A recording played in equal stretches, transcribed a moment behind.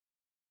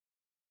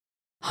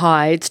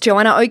Hi, it's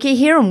Joanna Oakey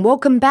here and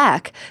welcome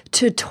back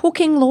to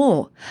Talking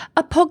Law,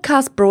 a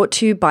podcast brought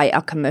to you by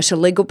our commercial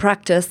legal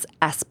practice,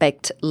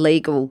 Aspect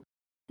Legal.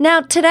 Now,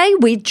 today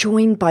we're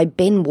joined by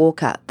Ben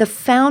Walker, the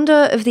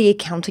founder of the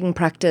accounting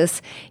practice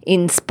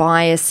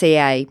Inspire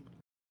CA.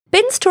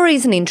 Ben's story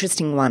is an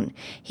interesting one.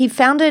 He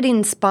founded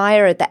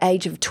Inspire at the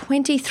age of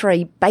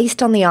 23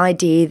 based on the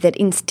idea that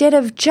instead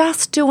of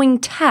just doing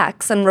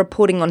tax and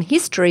reporting on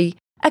history,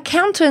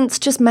 accountants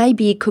just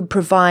maybe could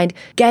provide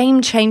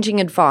game-changing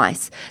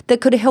advice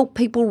that could help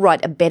people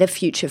write a better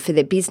future for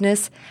their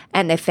business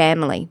and their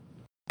family.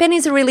 Ben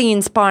is a really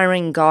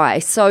inspiring guy,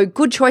 so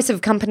good choice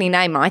of company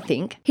name, I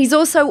think. He's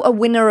also a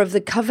winner of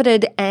the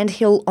coveted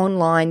Anthill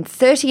Online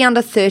 30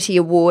 Under 30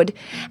 Award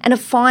and a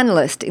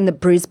finalist in the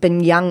Brisbane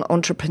Young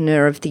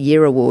Entrepreneur of the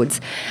Year Awards.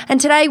 And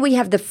today we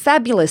have the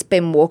fabulous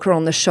Ben Walker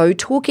on the show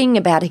talking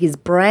about his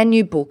brand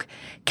new book,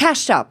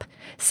 Cashed Up,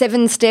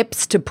 7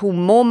 Steps to Pull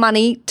More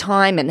Money,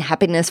 Time and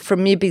Happiness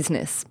from Your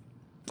Business.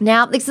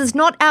 Now, this is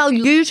not our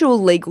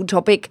usual legal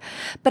topic,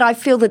 but I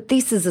feel that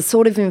this is the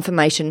sort of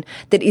information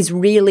that is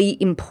really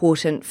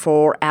important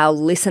for our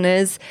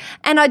listeners.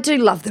 And I do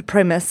love the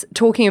premise,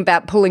 talking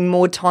about pulling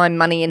more time,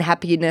 money and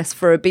happiness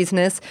for a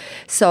business.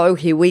 So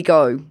here we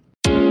go.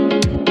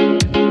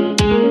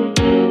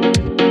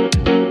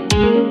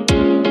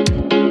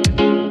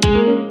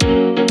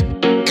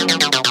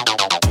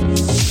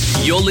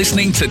 You're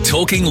listening to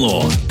Talking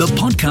Law, the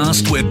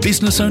podcast where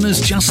business owners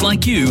just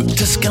like you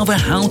discover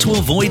how to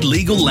avoid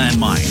legal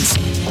landmines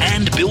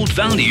and build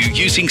value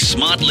using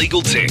smart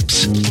legal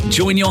tips.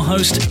 Join your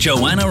host,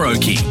 Joanna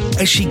Oakey,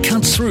 as she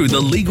cuts through the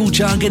legal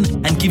jargon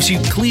and gives you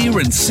clear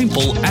and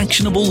simple,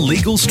 actionable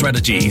legal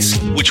strategies,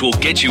 which will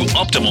get you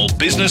optimal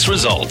business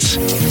results.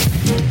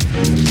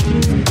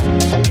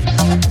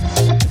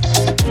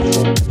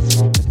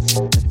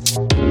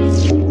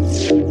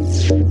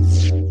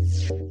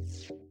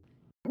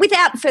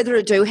 Without further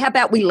ado, how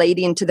about we lead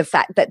into the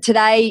fact that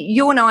today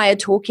you and I are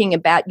talking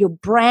about your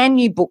brand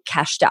new book,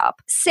 Cashed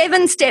Up,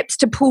 7 Steps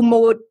to Pull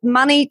More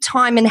Money,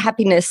 Time and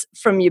Happiness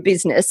from Your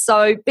Business.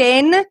 So,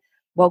 Ben,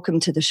 welcome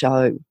to the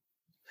show.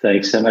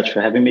 Thanks so much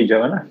for having me,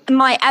 Joanna.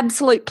 My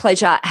absolute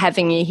pleasure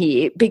having you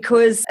here,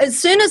 because as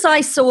soon as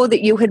I saw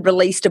that you had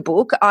released a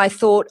book, I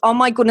thought, oh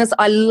my goodness,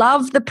 I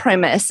love the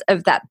premise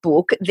of that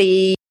book,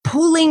 the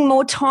pulling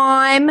more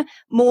time,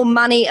 more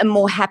money and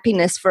more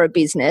happiness for a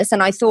business.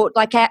 And I thought,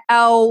 like,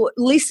 our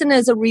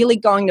listeners are really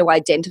going to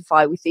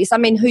identify with this. I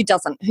mean, who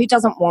doesn't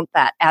want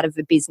that out of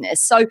a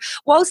business? So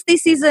whilst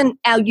this isn't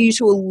our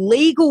usual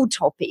legal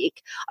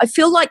topic, I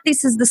feel like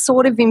this is the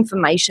sort of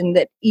information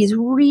that is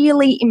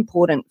really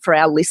important for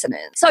our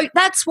listeners. So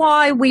that's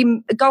why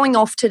we're going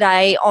off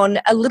today on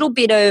a little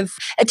bit of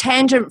a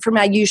tangent from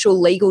our usual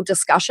legal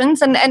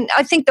discussions. And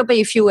I think there'll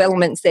be a few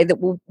elements there that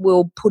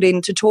we'll put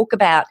in to talk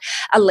about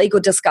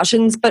legal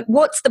discussions, but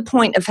what's the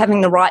point of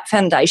having the right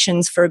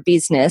foundations for a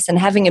business and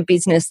having a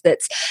business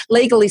that's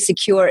legally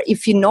secure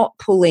if you're not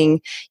pulling,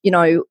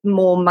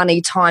 more money,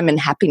 time and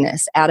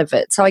happiness out of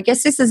it? So I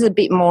guess this is a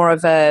bit more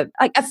of a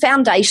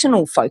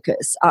foundational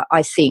focus,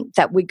 I think,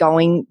 that we're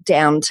going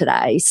down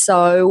today.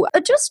 So I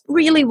just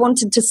really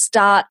wanted to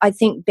start, I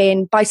think,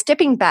 Ben, by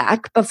stepping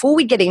back before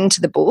we get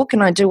into the book,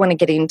 and I do want to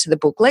get into the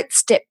book. Let's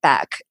step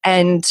back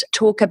and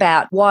talk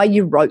about why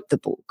you wrote the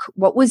book.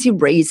 What was your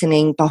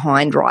reasoning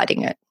behind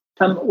writing it?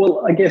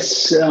 Well, I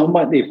guess I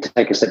might need to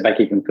take a step back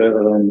even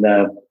further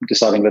than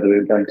deciding whether we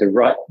were going to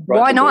write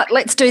Why not?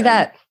 Let's do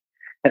that.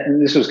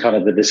 And this was kind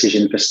of the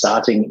decision for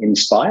starting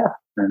Inspire.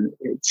 And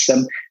it's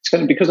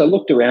kind of because I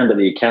looked around at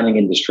the accounting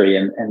industry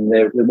and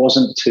there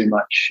wasn't too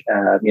much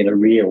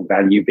real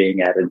value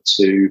being added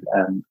to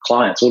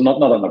clients, or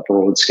not on a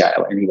broad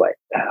scale anyway.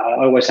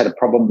 I always had a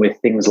problem with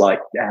things like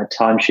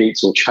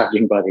timesheets or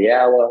charging by the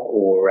hour,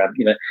 or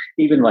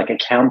even like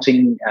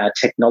accounting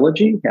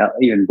technology,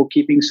 even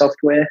bookkeeping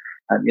software.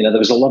 There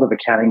was a lot of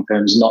accounting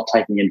firms not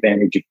taking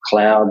advantage of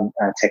cloud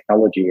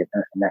technology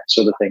and that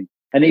sort of thing.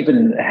 And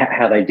even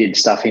how they did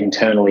stuff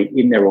internally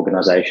in their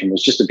organisation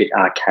was just a bit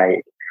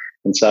archaic.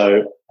 And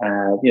so,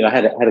 I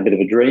had a bit of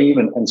a dream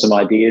and some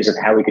ideas of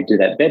how we could do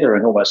that better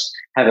and almost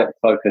have it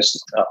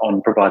focused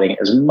on providing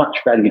as much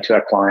value to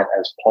our client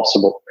as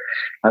possible.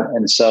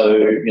 And so,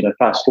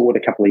 fast forward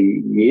a couple of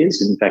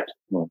years, in fact,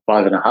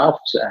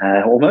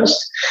 5.5,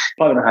 almost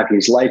 5.5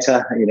 years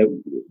later,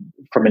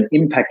 from an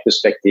impact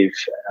perspective,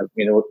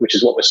 which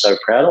is what we're so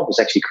proud of, is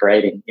actually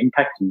creating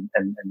impact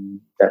and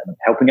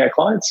helping our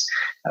clients.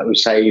 We've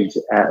saved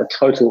a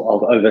total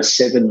of over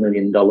 $7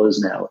 million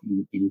now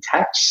in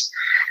tax.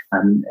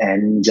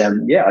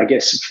 I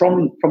guess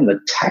from the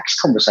tax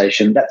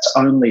conversation, that's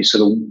only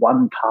sort of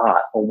one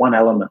part or one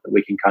element that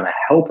we can kind of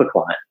help a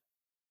client.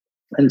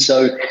 And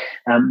so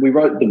we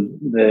wrote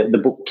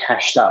the book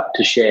Cashed Up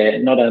to share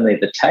not only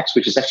the tax,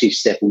 which is actually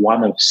step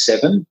 1 of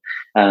 7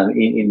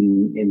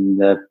 in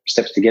the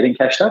steps to getting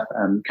cashed up.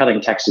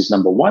 Cutting tax is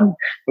number 1.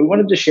 But we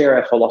wanted to share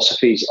our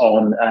philosophies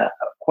on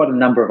quite a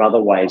number of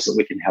other ways that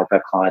we can help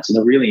our clients in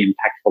a really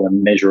impactful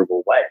and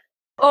measurable way.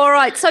 All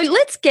right, so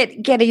let's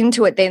get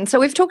into it then. So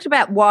we've talked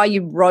about why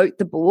you wrote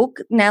the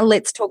book. Now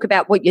let's talk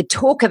about what you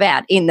talk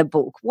about in the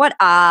book. What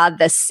are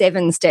the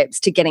 7 steps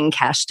to getting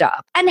cashed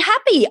up and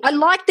happy? I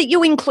like that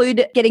you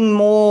include getting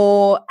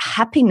more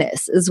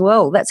happiness as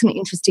well. That's an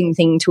interesting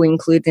thing to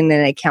include in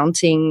an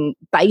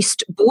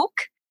accounting-based book.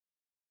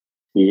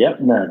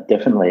 Yep, no,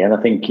 definitely. And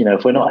I think,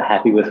 if we're not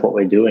happy with what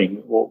we're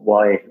doing,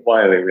 why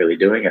are we really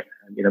doing it?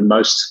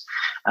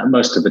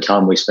 Most of the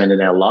time we spend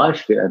in our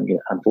life,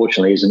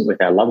 unfortunately, isn't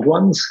with our loved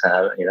ones,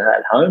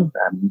 at home.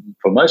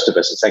 For most of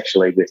us, it's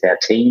actually with our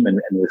team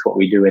and with what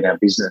we do in our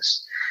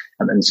business.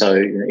 And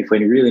so if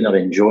we're really not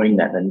enjoying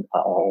that, then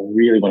I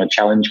really want to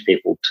challenge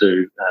people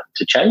to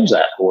change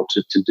that, or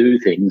to do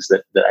things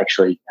that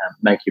actually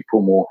make you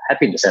pull more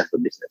happiness out of the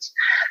business.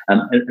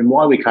 And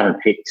why we kind of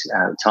picked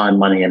time,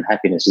 money and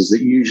happiness is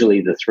that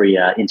usually the three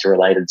are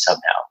interrelated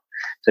somehow.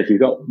 So if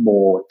you've got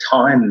more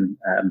time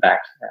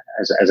back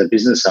as a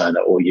business owner,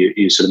 or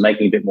you're sort of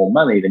making a bit more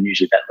money, then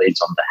usually that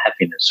leads on to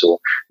happiness, or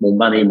more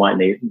money might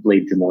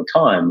lead to more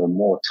time, or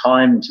more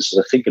time to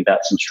sort of think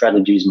about some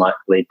strategies might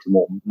lead to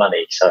more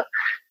money. So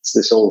it's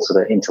this all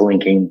sort of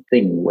interlinking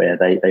thing where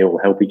they all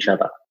help each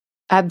other.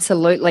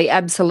 Absolutely,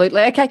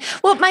 absolutely. Okay,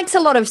 well, it makes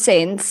a lot of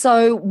sense.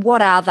 So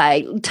what are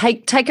they?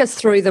 Take us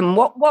through them.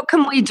 What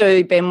can we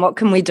do, Ben? What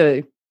can we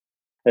do?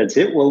 That's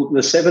it. Well,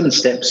 the 7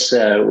 steps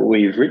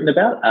we've written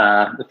about,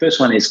 the first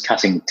one is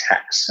cutting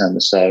tax.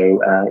 We've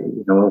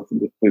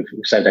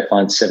saved our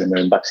clients $7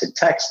 million in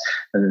tax,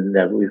 and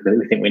we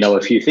think we know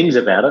a few things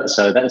about it.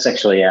 So that's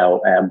actually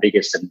our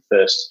biggest and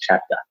first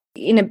chapter.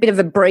 In a bit of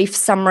a brief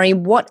summary,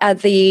 what are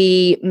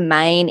the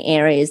main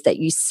areas that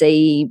you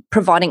see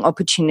providing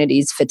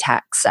opportunities for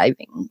tax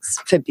savings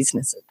for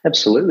businesses?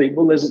 Absolutely.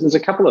 Well, there's a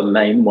couple of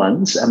main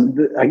ones.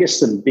 I guess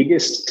the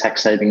biggest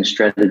tax saving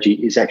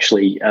strategy is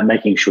actually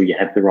making sure you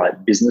have the right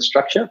business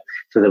structure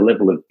for the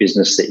level of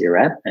business that you're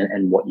at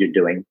and what you're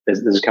doing.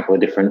 There's a couple of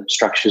different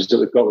structures that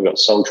we've got. We've got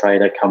sole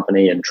trader,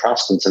 company and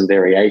trust, and some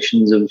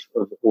variations of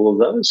all of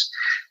those.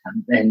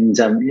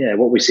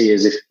 What we see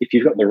is if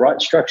you've got the right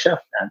structure,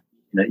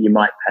 you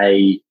might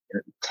pay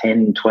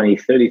 $10,000,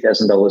 $20,000,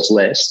 $30,000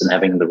 less than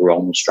having the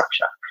wrong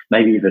structure.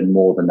 Maybe even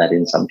more than that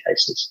in some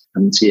cases.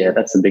 And so,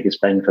 that's the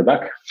biggest bang for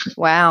buck.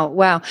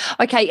 Wow.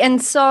 Okay,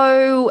 and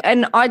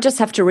I just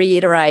have to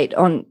reiterate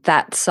on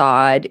that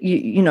side,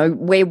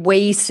 where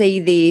we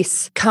see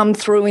this come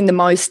through in the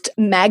most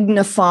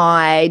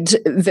magnified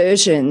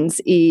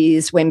versions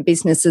is when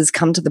businesses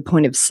come to the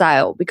point of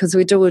sale, because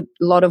we do a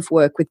lot of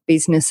work with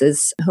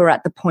businesses who are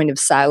at the point of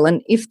sale.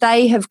 And if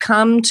they have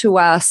come to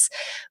us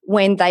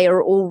when they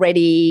are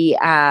already,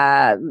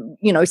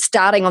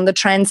 starting on the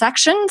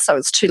transaction, so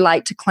it's too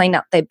late to clean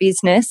up their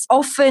business,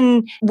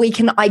 often we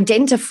can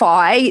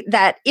identify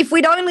that if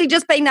we'd only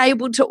just been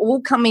able to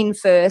all come in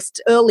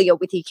first earlier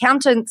with the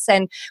accountants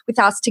and with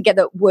us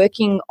together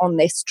working on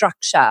their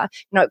structure,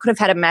 it could have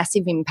had a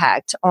massive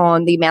impact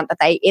on the amount that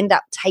they end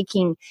up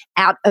taking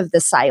out of the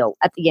sale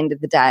at the end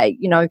of the day.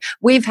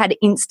 We've had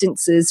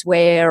instances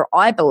where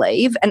I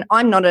believe, and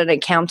I'm not an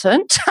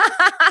accountant,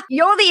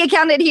 you're the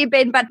accountant here,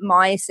 Ben, but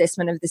my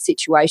assessment of the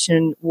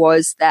situation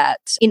was that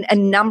in a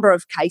number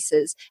of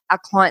cases, our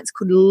clients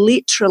could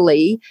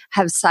literally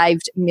have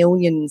saved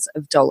millions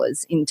of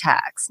dollars in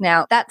tax.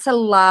 Now, that's a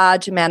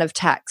large amount of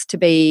tax to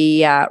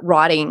be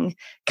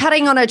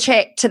cutting on a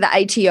check to the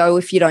ATO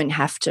if you don't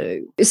have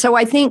to. So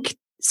I think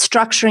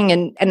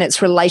structuring and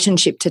its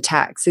relationship to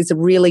tax is a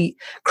really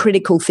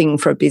critical thing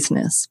for a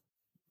business.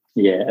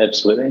 Yeah,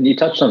 absolutely. And you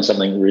touched on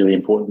something really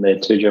important there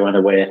too,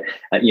 Joanna, where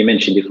you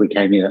mentioned if we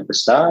came in at the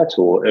start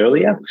or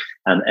earlier.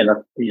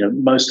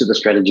 Most of the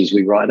strategies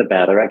we write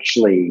about are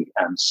actually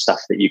stuff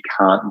that you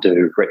can't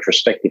do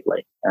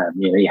retrospectively.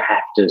 You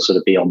have to sort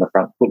of be on the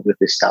front foot with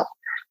this stuff.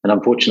 And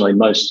unfortunately,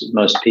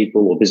 most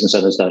people or business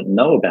owners don't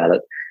know about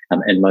it.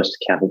 And most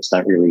accountants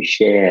don't really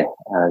share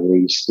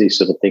these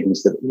sort of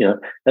things that,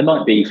 they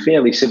might be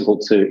fairly simple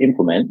to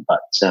implement, but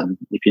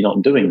if you're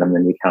not doing them,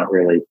 then you can't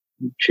really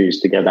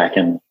choose to go back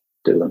and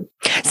do them.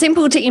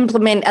 Simple to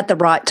implement at the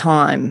right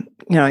time,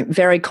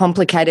 very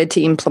complicated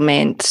to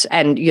implement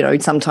and,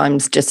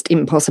 sometimes just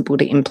impossible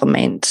to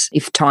implement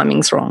if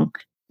timing's wrong.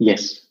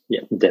 Yes, yeah,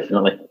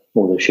 definitely.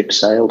 Or the ship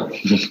sailed.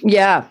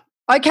 Yeah.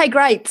 Okay,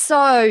 great.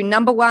 So,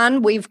 number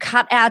 1, we've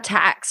cut our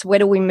tax. Where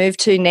do we move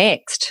to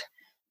next?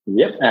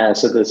 Yep.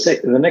 So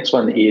the next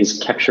one is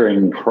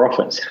capturing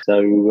profit.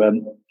 So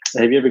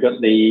have you ever got to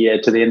the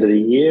end of the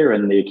year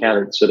and the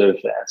accountant sort of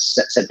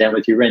sat down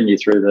with you, ran you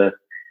through the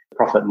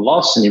profit and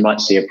loss, and you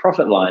might see a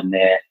profit line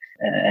there,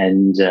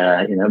 and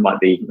it might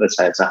be, let's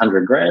say it's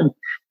 $100,000,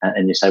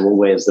 and you say, well,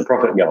 where's the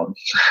profit going?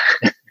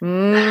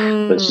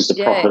 It's just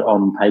a profit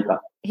on paper.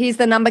 Here's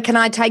the number. Can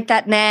I take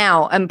that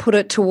now and put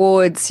it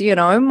towards,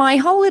 my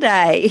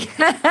holiday?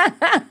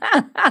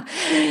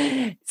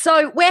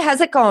 So where has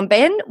it gone,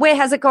 Ben? Where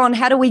has it gone?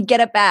 How do we get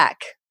it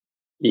back?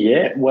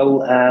 Yeah, well,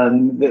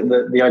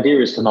 the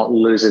idea is to not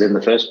lose it in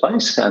the first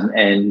place,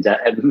 and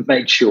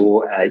make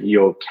sure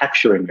you're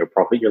capturing your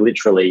profit. You're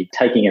literally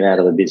taking it out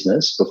of the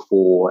business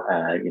before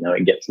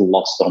it gets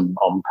lost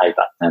on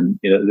paper. And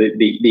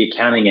the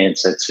accounting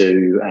answer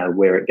to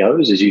where it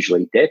goes is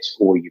usually debt,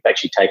 or you've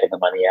actually taken the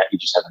money out, you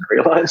just haven't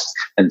realised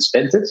and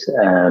spent it.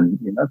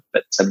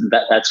 But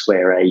that's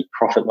where a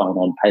profit line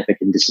on paper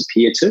can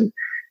disappear to.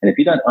 And if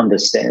you don't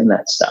understand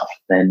that stuff,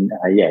 then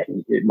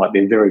it might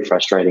be a very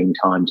frustrating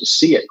time to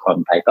see it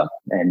on paper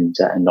and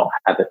not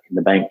have it in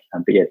the bank.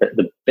 But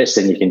the best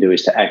thing you can do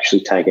is to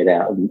actually take it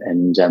out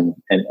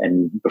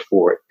and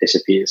before it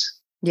disappears.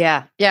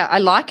 Yeah, I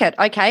like it.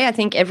 Okay, I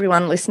think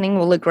everyone listening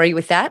will agree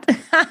with that.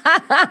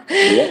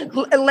 Yeah.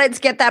 Let's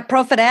get that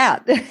profit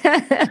out.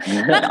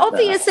 But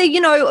obviously,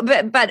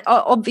 but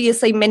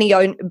obviously many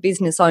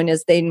business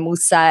owners then will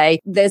say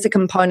there's a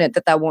component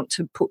that they want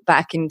to put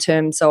back in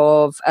terms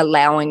of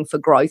allowing for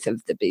growth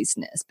of the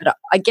business. But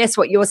I guess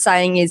what you're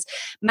saying is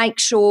make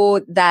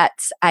sure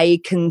that's a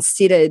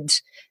considered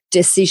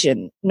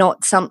decision,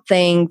 not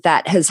something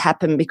that has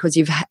happened because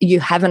you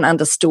haven't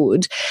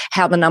understood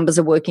how the numbers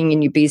are working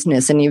in your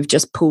business and you've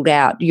just pulled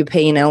out your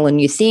P&L and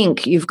you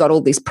think you've got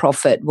all this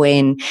profit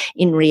when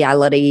in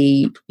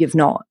reality you've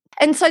not.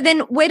 And so then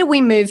where do we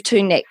move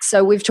to next?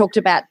 So we've talked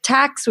about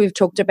tax, we've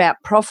talked about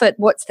profit.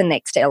 What's the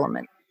next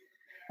element?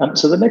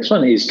 So the next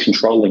one is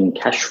controlling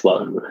cash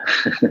flow.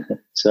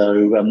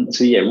 So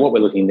what we're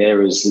looking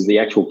there is the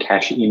actual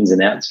cash ins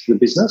and outs of the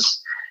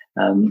business.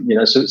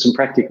 So some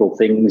practical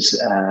things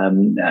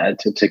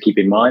to keep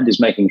in mind is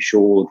making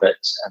sure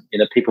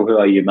that people who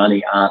owe you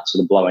money aren't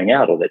sort of blowing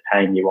out or they're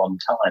paying you on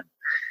time,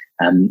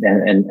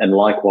 and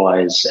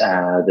likewise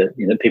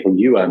that people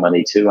you owe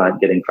money to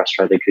aren't getting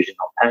frustrated because you're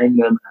not paying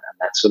them and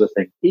that sort of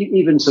thing.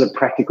 Even sort of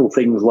practical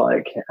things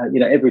like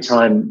every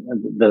time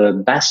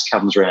the BAS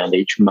comes around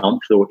each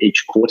month or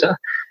each quarter,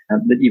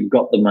 that you've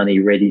got the money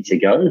ready to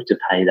go to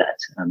pay that,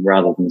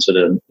 rather than sort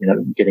of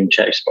getting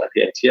chased by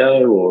the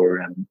ATO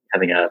or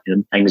having a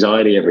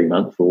anxiety every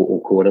month or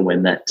quarter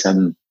when that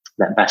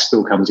BAS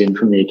bill comes in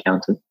from the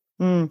accountant.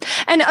 And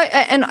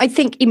I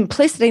think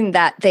implicit in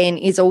that then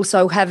is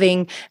also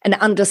having an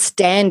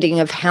understanding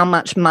of how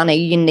much money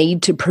you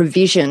need to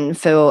provision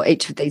for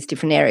each of these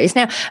different areas.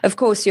 Now, of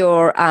course,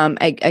 your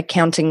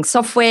accounting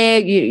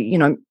software,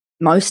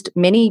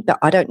 but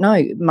I don't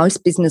know,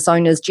 most business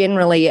owners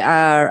generally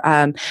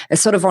are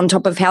sort of on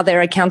top of how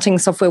their accounting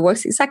software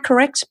works. Is that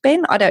correct,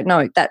 Ben? I don't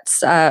know.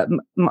 That's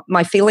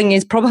my feeling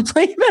is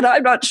probably, but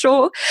I'm not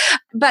sure.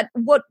 But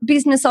what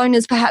business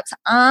owners perhaps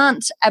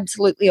aren't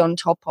absolutely on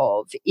top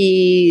of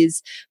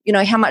is,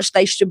 how much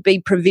they should be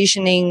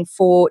provisioning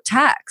for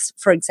tax,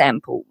 for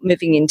example,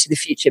 moving into the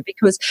future.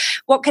 Because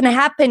what can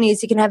happen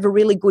is you can have a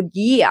really good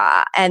year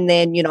and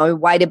then,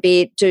 wait a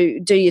bit,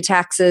 do your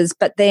taxes,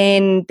 but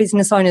then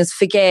business owners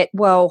forget,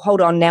 well,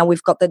 hold on, now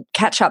we've got the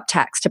catch-up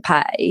tax to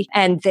pay.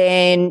 And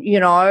then,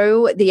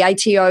 the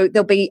ATO,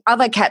 there'll be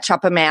other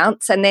catch-up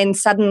amounts. And then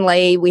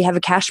suddenly we have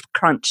a cash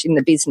crunch in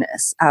the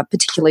business,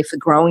 particularly for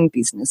growing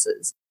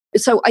businesses.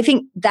 So I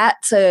think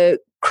that's a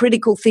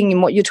critical thing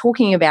in what you're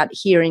talking about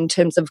here in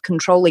terms of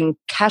controlling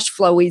cash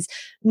flow is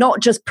not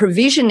just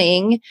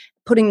provisioning,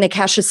 putting the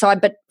cash aside,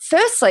 but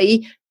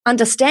firstly,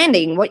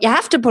 understanding what you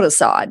have to put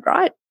aside,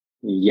 right?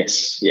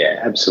 Yes, yeah,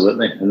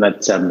 absolutely. And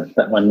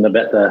that one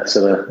about the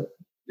sort of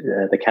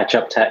the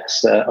catch-up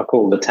tax, I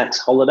call the tax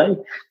holiday,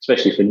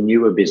 especially for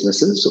newer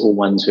businesses or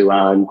ones who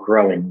are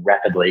growing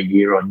rapidly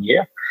year on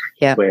year.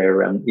 Yeah.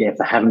 Where if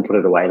they haven't put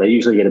it away, they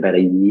usually get about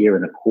a year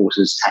and a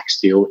quarter's tax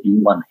bill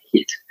in one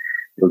hit.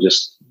 It'll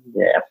just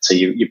so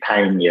you're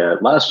paying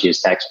your last year's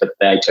tax, but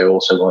the ATO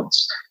also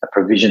wants a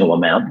provisional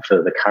amount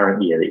for the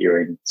current year that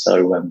you're in.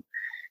 So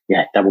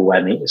double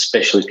whammy,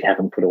 especially if you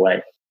haven't put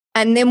away.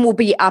 And then we'll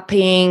be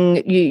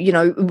upping,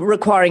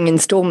 requiring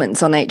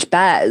installments on each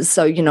BAS.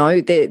 So,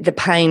 the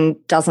pain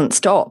doesn't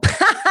stop.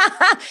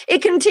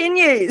 It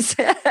continues.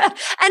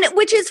 And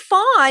which is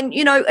fine.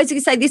 As you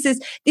say, this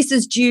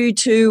is due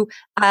to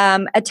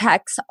a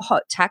tax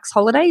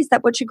holiday. Is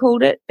that what you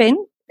called it, Ben?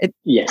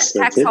 Yes.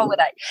 Tax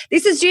holiday.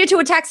 This is due to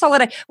a tax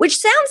holiday, which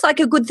sounds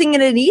like a good thing,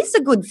 and it is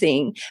a good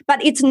thing,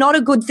 but it's not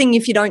a good thing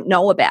if you don't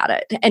know about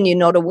it and you're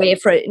not aware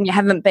for it and you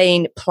haven't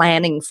been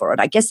planning for it.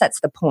 I guess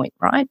that's the point,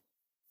 right?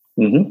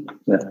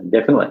 Mm-hmm.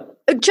 Definitely.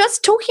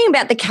 Just talking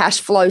about the cash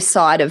flow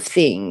side of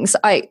things,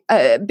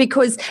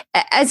 because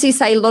as you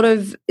say, a lot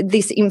of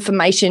this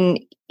information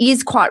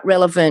is quite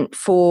relevant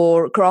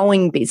for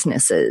growing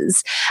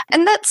businesses.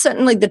 And that's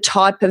certainly the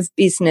type of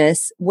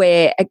business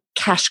where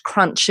cash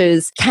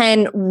crunches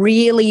can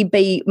really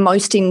be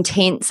most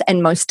intense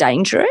and most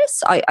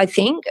dangerous, I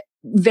think.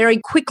 Very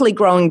quickly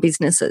growing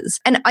businesses.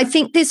 And I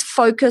think this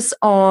focus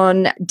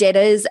on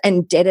debtors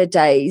and debtor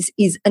days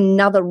is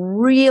another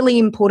really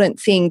important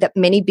thing that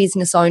many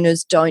business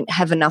owners don't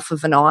have enough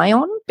of an eye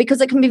on,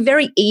 because it can be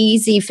very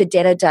easy for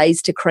debtor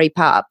days to creep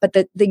up, but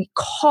the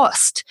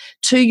cost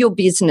to your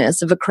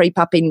business of a creep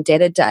up in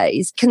debtor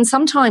days can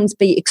sometimes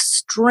be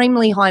extreme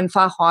extremely high and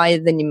far higher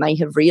than you may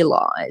have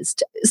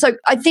realised. So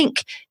I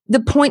think the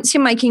points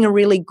you're making are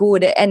really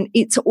good, and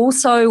it's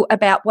also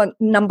about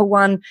number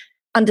one,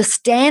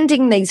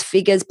 understanding these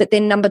figures, but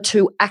then number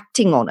two,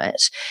 acting on it.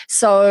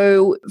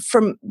 So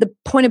from the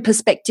point of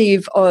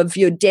perspective of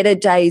your debtor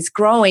days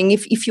growing,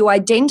 if you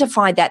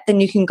identify that,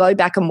 then you can go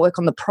back and work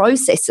on the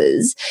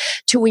processes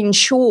to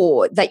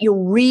ensure that you're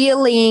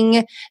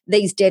reeling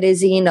these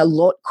debtors in a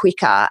lot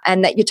quicker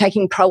and that you're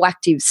taking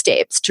proactive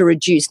steps to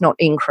reduce, not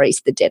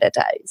increase, the debtor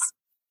days.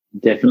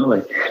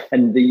 Definitely.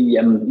 And the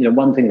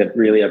one thing that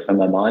really opened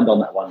my mind on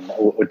that one,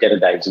 or debtor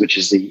days, which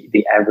is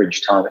the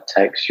average time it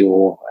takes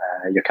your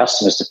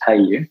customers to pay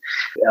you.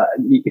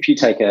 If you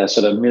take a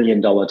sort of $1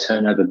 million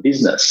turnover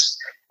business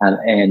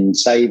and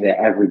say their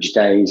average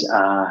days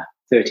are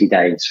 30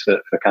 days for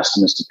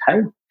customers to pay,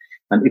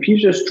 and if you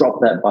just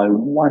drop that by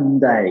 1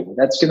 day,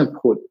 that's going to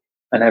put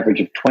an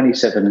average of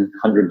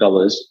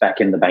 $2,700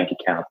 back in the bank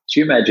account. So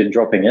you imagine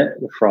dropping it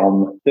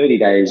from 30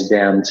 days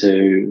down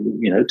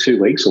to 2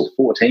 weeks or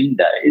 14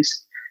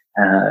 days.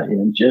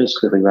 Just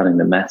quickly running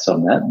the maths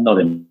on that, not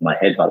in my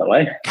head, by the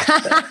way,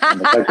 on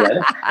the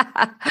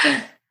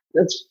calculator.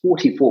 That's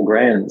 44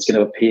 grand that's going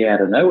to appear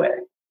out of nowhere.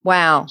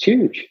 Wow. It's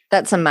huge.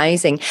 That's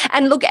amazing.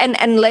 And look,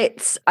 and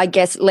let's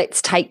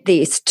take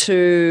this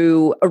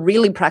to a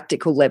really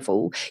practical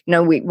level.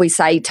 We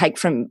say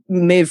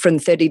move from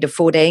 30 to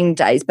 14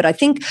 days, but I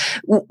think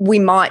we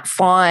might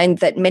find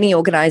that many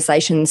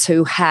organisations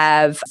who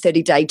have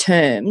 30-day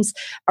terms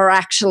are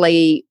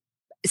actually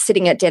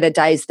sitting at debtor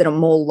days that are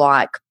more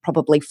like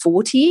probably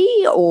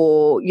 40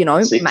 or,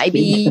 60.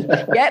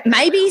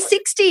 maybe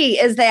 60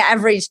 as their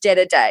average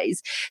debtor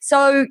days.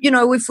 So,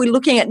 if we're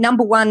looking at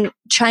number one,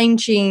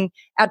 changing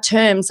our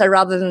terms, so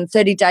rather than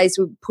 30 days,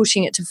 we're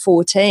pushing it to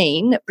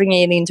 14,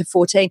 bringing it into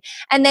 14.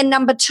 And then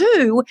number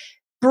two,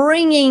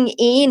 bringing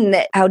in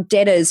our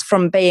debtors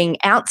from being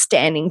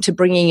outstanding to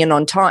bringing in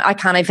on time. I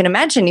can't even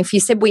imagine if you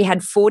said we had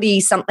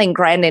 40-something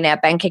grand in our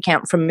bank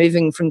account from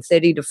moving from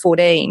 30 to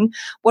 14,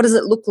 what does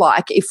it look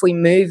like if we're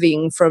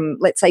moving from,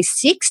 let's say,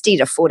 60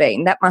 to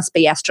 14? That must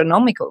be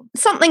astronomical.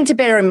 Something to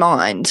bear in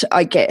mind,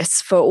 I guess,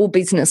 for all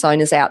business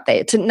owners out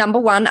there to, number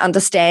one,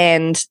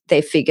 understand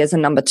their figures,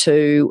 and number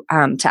two,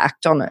 to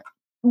act on it.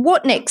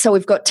 What next? So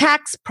we've got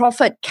tax,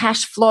 profit,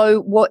 cash flow.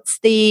 What's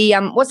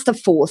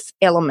the fourth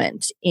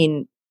element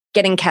in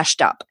getting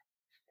cashed up?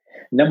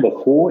 Number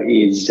 4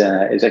 is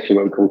actually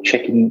what we call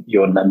checking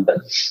your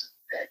numbers.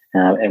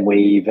 And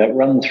we've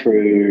run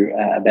through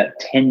about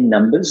 10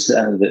 numbers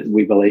that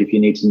we believe you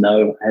need to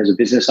know as a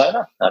business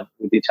owner.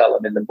 We detail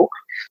them in the book.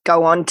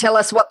 Go on, tell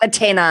us what the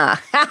 10 are.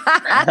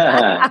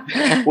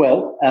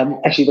 Well,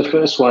 actually, the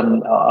first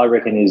one I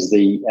reckon is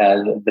the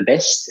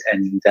best.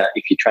 And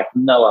if you track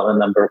no other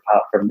number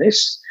apart from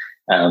this,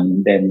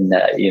 then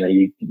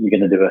you're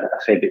going to do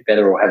a fair bit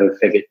better or have a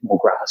fair bit more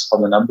grasp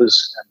on the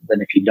numbers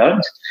than if you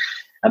don't.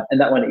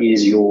 And that one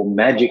is your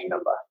magic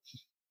number.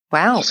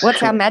 Wow,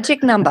 what's our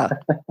magic number?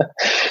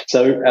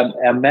 So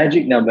our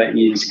magic number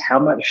is how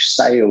much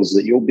sales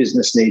that your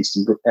business needs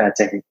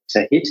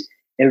to hit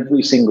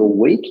every single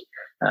week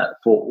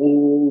for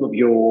all of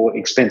your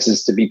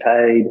expenses to be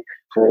paid,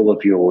 for all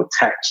of your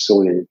tax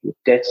or your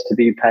debt to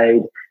be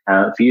paid,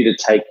 for you to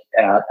take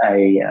out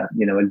a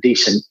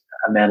decent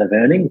amount of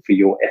earning for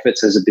your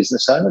efforts as a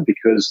business owner,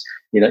 because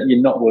you're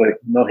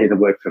not here to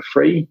work for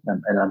free,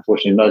 and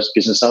unfortunately most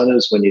business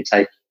owners, when you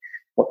take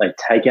what they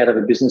take out of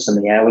a business and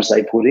the hours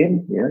they put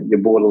in, you're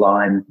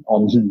borderline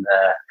on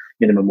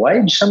minimum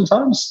wage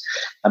sometimes.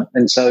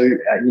 And so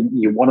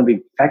you want to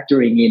be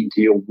factoring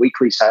into your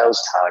weekly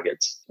sales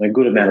targets a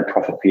good amount of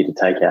profit for you to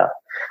take out.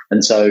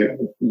 And so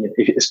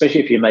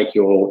especially if you make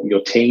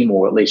your team,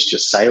 or at least your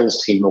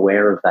sales team,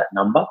 aware of that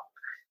number,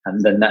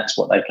 and then that's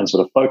what they can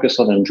sort of focus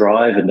on and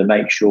drive, and to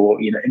make sure,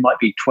 it might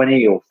be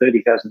 $20,000 or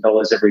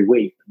 $30,000 every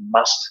week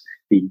must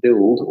be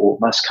billed or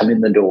must come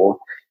in the door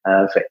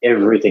for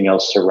everything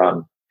else to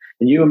run.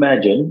 And you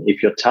imagine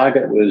if your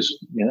target was,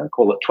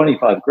 call it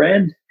 25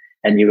 grand,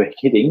 and you were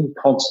hitting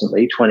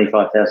constantly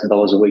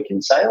 $25,000 a week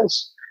in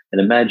sales,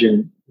 and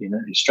imagine,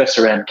 stress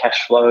around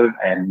cash flow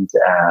and,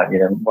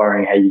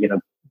 worrying how you're going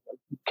to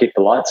keep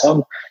the lights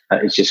on,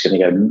 it's just going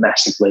to go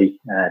massively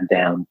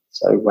down.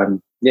 So,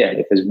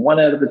 if there's 1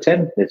 out of the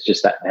 10, it's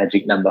just that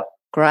magic number.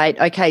 Great.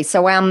 Okay,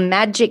 so our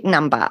magic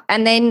number.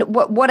 And then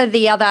what are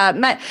the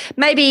other,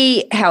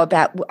 maybe how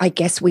about, I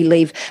guess we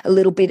leave a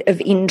little bit of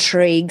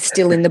intrigue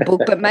still in the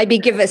book, but maybe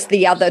give us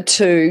the other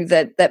 2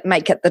 that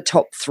make it the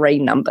top 3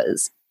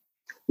 numbers.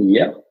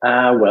 Yeah.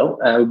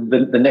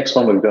 The next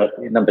one we've got,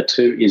 number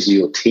 2, is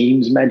your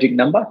team's magic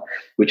number,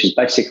 which is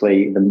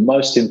basically the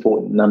most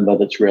important number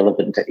that's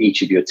relevant to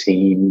each of your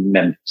team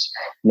members.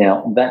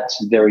 Now,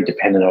 that's very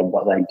dependent on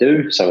what they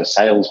do. So a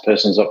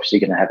salesperson is obviously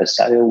going to have a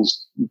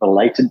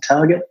sales-related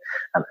target,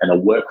 and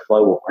a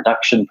workflow or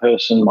production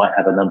person might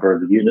have a number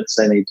of units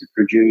they need to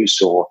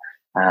produce, or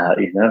ours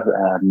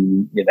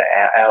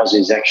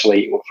is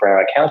actually, or for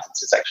our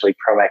accountants, it's actually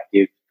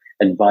proactive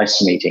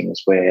advice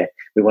meetings, where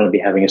we want to be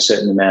having a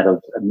certain amount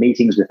of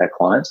meetings with our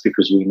clients,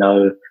 because we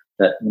know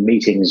that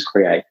meetings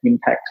create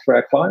impact for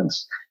our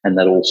clients, and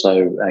that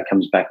also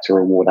comes back to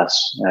reward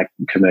us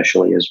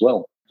commercially as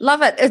well.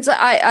 Love it.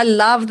 I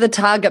love the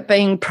target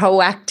being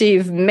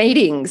proactive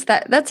meetings.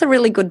 That's a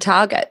really good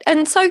target.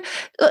 And so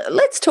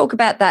let's talk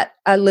about that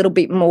a little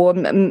bit more.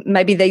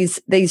 Maybe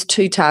these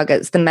two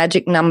targets, the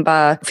magic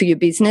number for your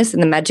business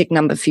and the magic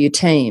number for your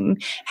team.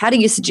 How do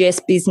you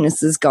suggest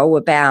businesses go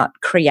about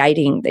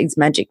creating these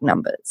magic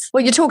numbers?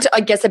 Well, you talked,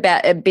 I guess, a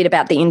bit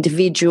about the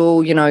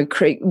individual,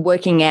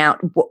 working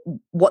out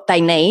what they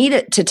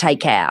need to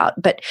take out.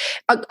 But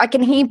I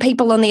can hear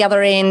people on the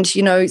other end,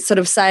 sort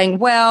of saying,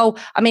 well,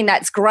 I mean,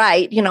 that's great.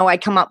 I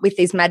come up with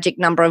this magic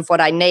number of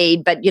what I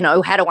need, but,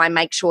 how do I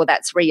make sure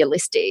that's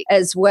realistic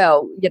as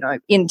well,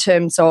 in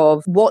terms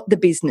of what the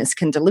business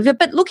can deliver?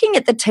 But looking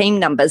at the team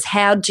numbers,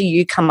 how do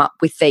you come up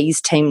with these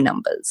team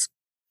numbers?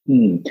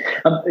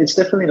 It's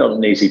definitely not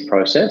an easy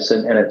process,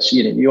 and it's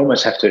you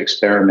almost have to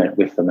experiment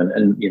with them,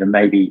 and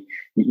maybe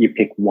you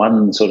pick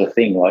one sort of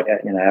thing like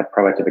our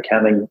proactive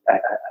accounting,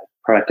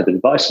 proactive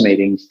advice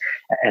meetings,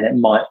 and it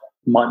might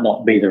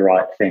not be the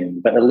right thing,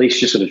 but at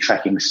least you're sort of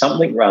tracking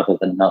something rather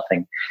than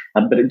nothing.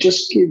 But it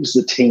just gives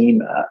the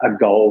team a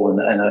goal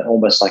and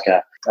almost like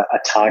a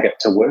target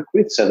to work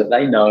with, so that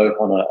they know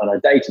on a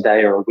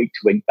day-to-day or a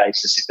week-to-week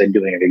basis if they're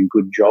doing a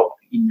good job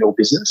in your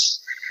business.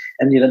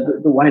 And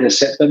the way to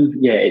set them,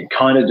 it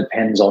kind of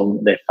depends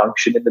on their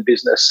function in the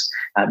business.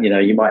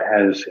 You might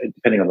have,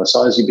 depending on the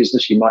size of your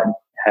business, you might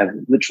have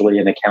literally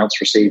an accounts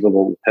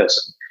receivable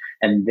person.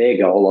 And their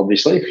goal,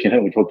 obviously,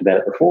 we talked about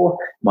it before,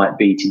 might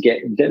be to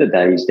get debtor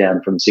days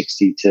down from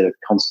 60 to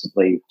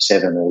constantly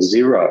 7 or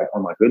 0. Oh,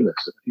 my goodness.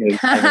 Wouldn't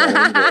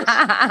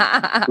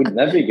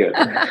that be good?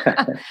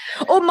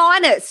 Or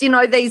minus,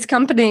 these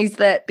companies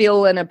that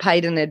bill and are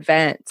paid in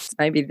advance.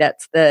 Maybe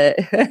that's the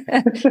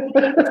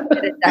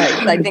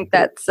I think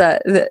that's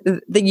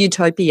the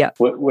utopia.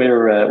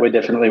 We're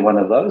definitely one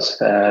of those.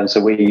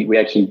 So we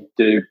actually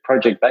do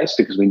project-based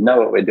because we know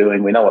what we're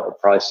doing. We know what the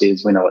price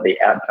is. We know what the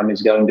outcome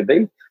is going to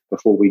be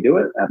before we do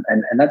it.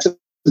 And that's a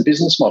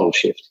business model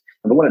shift.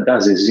 But what it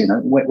does is,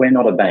 we're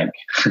not a bank.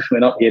 We're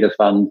not here to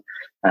fund,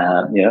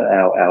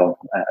 our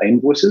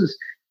invoices.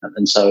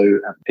 And so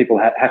people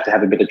have to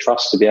have a bit of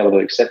trust to be able to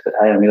accept that,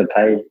 hey, I'm going to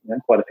pay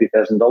quite a few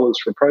 $1,000s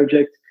for a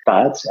project.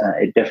 But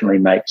it definitely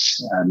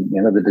makes,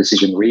 the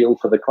decision real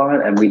for the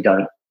client. And we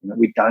don't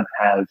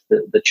have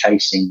the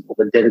chasing or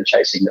the debtor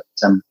chasing that,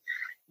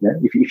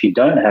 if you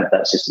don't have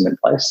that system in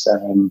place,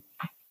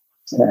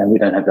 we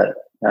don't have that,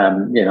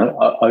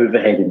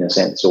 overhead in a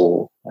sense,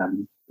 or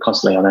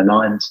constantly on our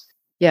minds.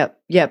 Yep.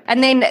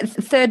 And then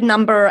third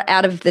number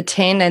out of the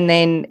 10, and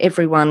then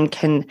everyone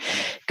can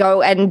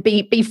go and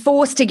be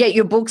forced to get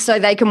your book so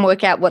they can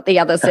work out what the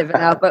other 7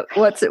 are. But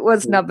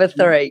what's number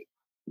 3?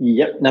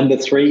 Yep. Number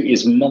 3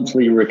 is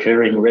monthly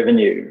recurring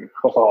revenue.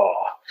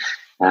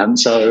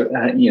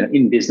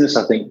 In business,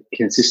 I think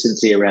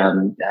consistency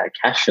around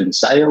cash and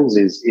sales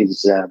is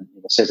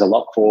says a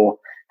lot for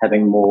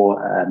having more,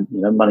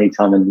 money,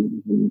 time,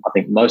 and I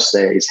think most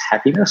there is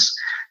happiness.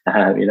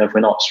 If we're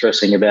not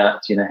stressing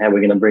about, how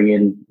we're going to bring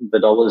in the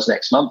dollars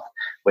next month,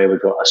 where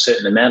we've got a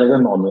certain amount of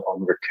them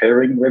on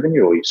recurring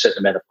revenue or a certain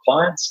amount of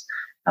clients,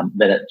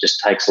 then it just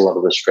takes a lot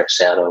of the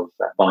stress out of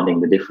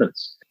finding the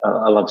difference.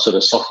 I love sort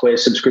of software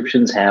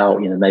subscriptions, how,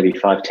 maybe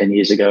 5-10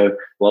 years ago,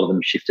 a lot of them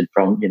shifted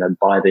from,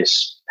 buy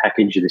this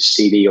package or this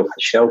CD off the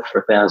shelf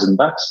for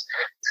 $1,000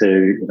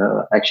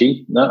 to,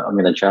 actually, no, I'm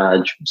going to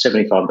charge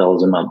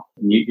 $75 a month.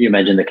 You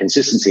imagine the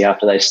consistency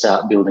after they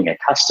start building a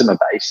customer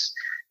base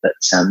that,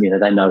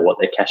 they know what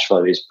their cash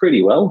flow is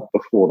pretty well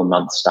before the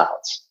month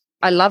starts.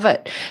 I love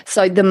it.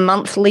 So the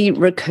monthly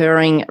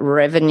recurring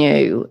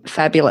revenue,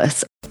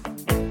 fabulous.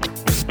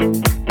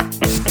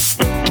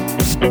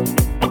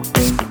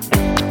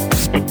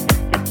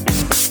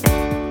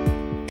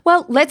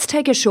 Well, let's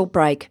take a short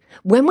break.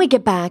 When we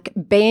get back,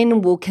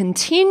 Ben will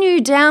continue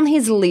down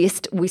his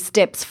list with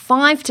steps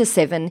 5 to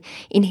 7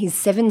 in his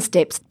 7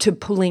 steps to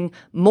pulling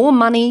more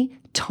money,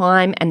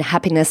 time and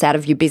happiness out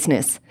of your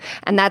business.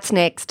 And that's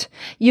next.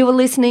 You are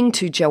listening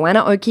to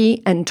Joanna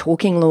Oakey and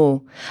Talking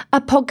Law,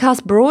 a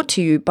podcast brought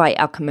to you by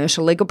our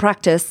commercial legal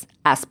practice,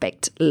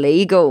 Aspect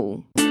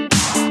Legal.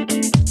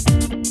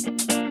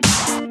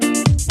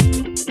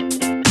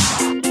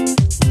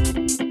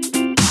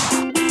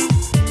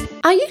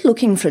 Are you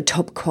looking for a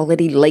top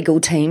quality legal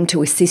team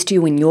to assist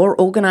you in your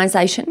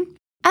organisation?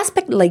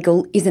 Aspect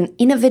Legal is an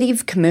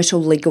innovative commercial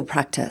legal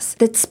practice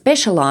that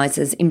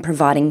specialises in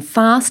providing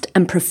fast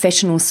and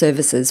professional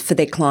services for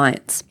their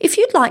clients. If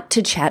you'd like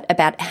to chat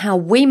about how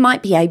we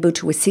might be able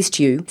to assist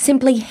you,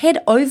 simply head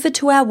over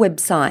to our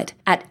website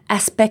at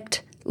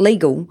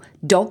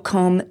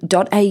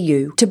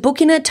aspectlegal.com.au to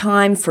book in a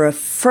time for a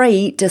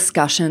free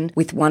discussion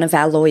with one of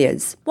our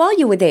lawyers. While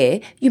you are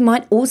there, you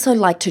might also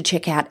like to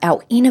check out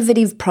our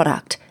innovative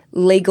product,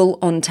 Legal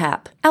on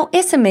Tap. Our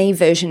SME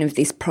version of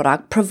this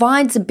product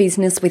provides a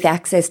business with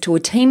access to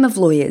a team of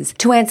lawyers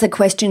to answer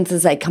questions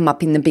as they come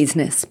up in the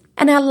business.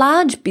 And our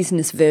large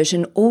business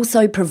version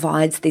also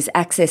provides this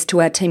access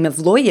to our team of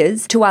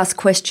lawyers to ask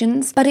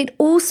questions, but it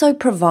also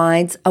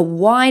provides a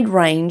wide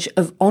range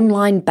of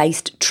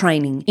online-based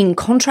training in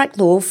contract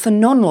law for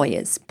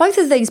non-lawyers. Both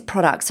of these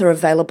products are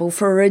available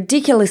for a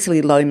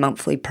ridiculously low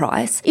monthly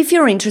price. If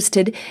you're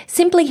interested,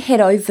 simply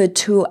head over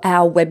to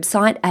our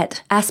website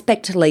at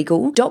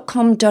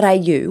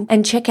aspectlegal.com.au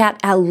and check out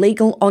our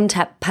legal on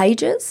tap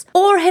pages,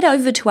 or head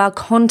over to our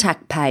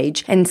contact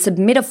page and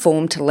submit a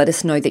form to let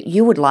us know that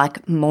you would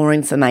like more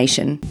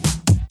information.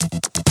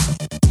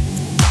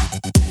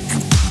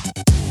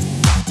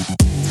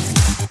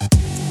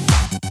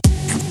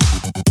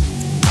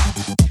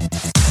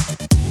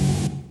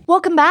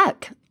 Welcome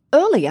back.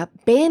 Earlier,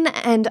 Ben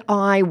and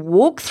I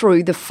walked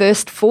through the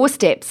first 4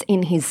 steps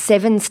in his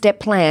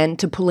 7-step plan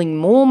to pulling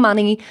more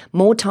money,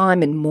 more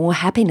time and more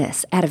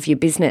happiness out of your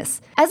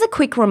business. As a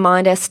quick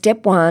reminder,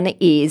 step 1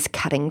 is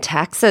cutting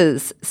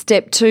taxes.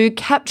 Step 2,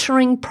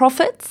 capturing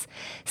profits.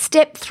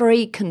 Step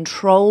 3,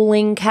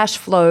 controlling cash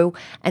flow.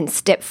 And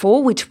step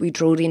 4, which we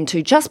drilled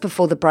into just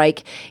before the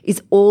break,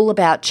 is all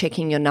about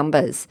checking your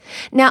numbers.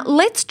 Now,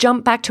 let's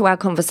jump back to our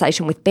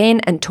conversation with Ben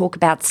and talk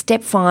about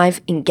step 5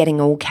 in getting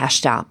all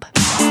cashed up.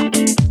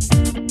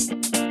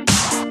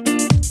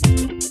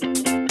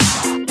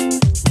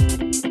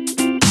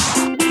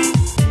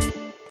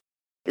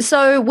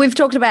 So we've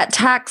talked about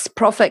tax,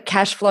 profit,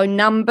 cash flow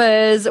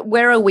numbers.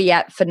 Where are we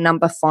at for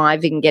number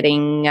 5 in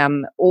getting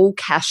all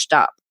cashed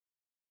up?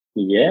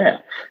 Yeah.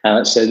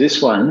 So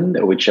this one,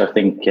 which I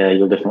think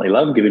you'll definitely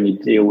love, given you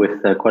deal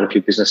with quite a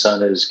few business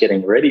owners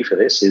getting ready for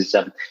this, is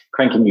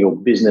cranking your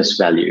business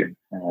value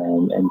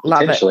and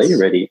potentially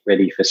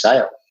ready for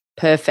sale.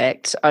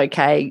 Perfect.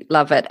 Okay,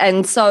 love it.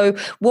 And so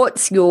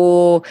what's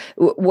your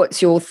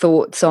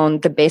thoughts on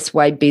the best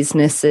way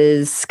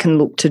businesses can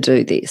look to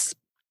do this?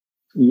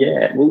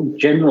 Yeah, well,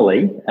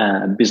 generally,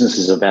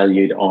 businesses are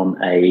valued on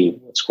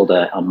what's called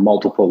a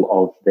multiple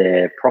of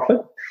their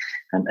profit.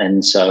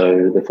 And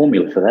so the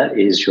formula for that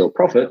is your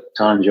profit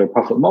times your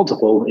profit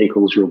multiple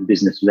equals your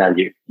business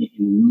value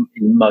in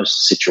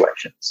most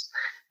situations.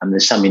 And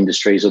there's some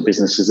industries or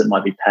businesses that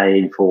might be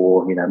paid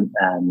for,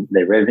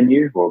 their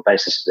revenue or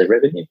basis of their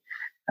revenue.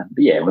 But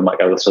yeah, we might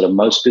go with sort of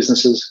most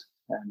businesses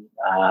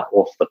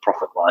off the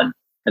profit line.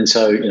 And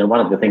so, one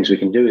of the things we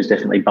can do is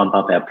definitely bump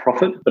up our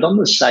profit. But on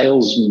the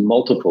sales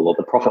multiple or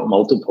the profit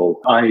multiple,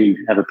 I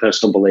have a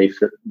personal belief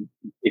that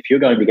if you're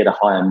going to get a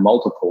higher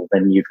multiple,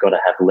 then you've got to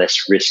have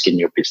less risk in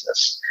your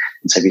business.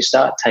 And so if you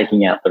start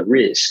taking out the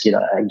risk,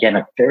 again,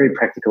 a very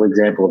practical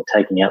example of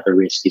taking out the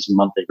risk is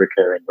monthly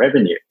recurring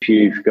revenue. If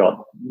you've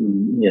got,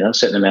 a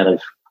certain amount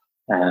of,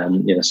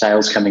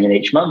 sales coming in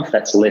each month,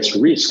 that's less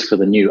risk for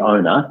the new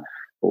owner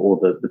or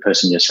the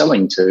person you're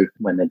selling to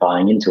when they're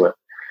buying into it.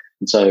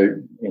 And so,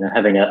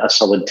 having a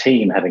solid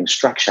team, having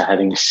structure,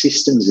 having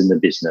systems in the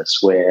business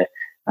where,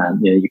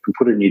 you can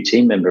put a new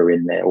team member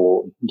in there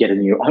or get a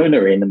new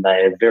owner in and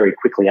they are very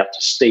quickly up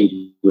to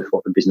speed with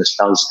what the business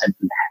does and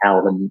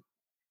how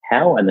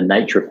and the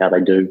nature of how they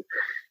do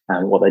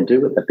what they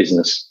do with the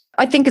business.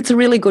 I think it's a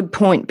really good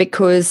point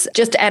because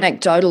just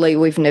anecdotally,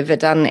 we've never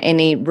done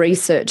any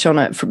research on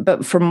it,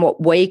 but from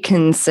what we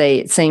can see,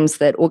 it seems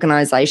that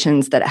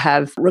organisations that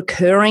have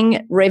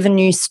recurring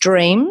revenue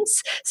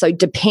streams, so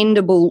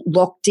dependable,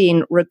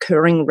 locked-in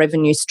recurring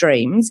revenue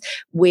streams,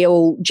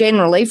 will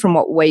generally, from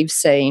what we've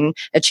seen,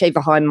 achieve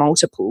a high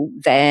multiple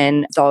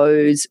than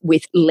those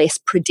with less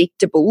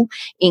predictable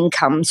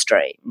income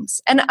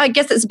streams. And I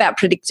guess it's about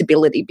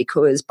predictability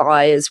because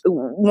buyers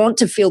want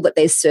to feel that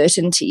there's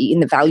certainty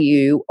in the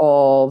value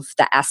of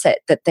the asset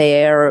that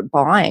they're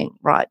buying,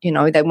 right?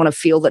 They want to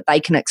feel that they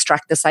can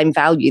extract the same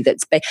value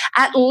that's been,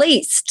 at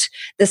least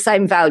the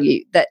same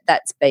value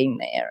that's been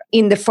there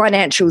in the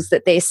financials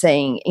that they're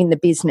seeing in the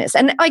business.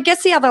 And I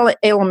guess the other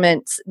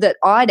elements that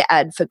I'd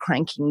add for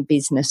cranking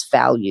business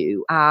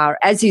value are,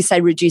 as you say,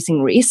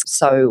 reducing risk.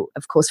 So,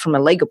 of course, from a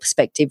legal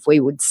perspective,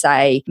 we would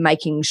say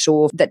making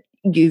sure that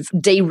you've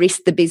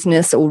de-risked the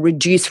business or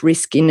reduced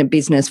risk in a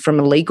business from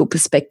a legal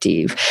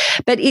perspective.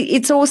 But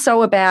it's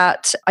also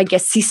about, I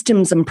guess,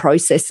 systems and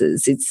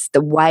processes. It's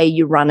the way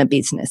you run a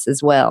business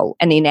as well.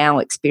 And in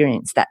our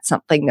experience, that's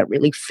something that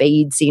really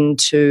feeds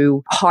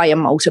into higher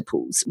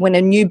multiples. When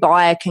a new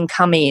buyer can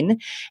come in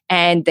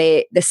and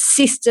the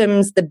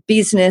systems, the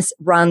business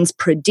runs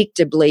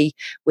predictably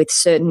with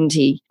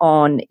certainty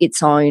on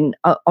its own,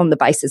 on the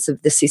basis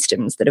of the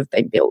systems that have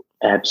been built.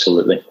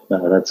 Absolutely.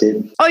 No, that's it.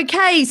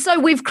 Okay, so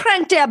we've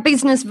cranked our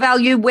business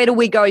value. Where do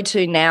we go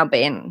to now,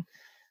 Ben?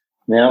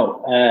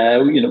 Now,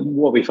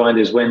 what we find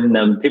is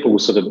when people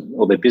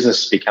or their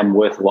businesses become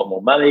worth a lot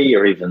more money,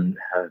 or even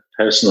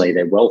personally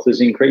their wealth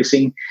is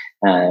increasing,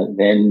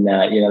 then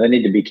they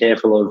need to be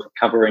careful of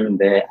covering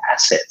their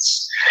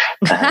assets.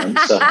 I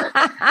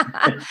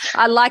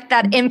like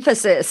that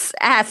emphasis.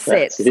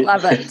 Assets,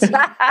 love it.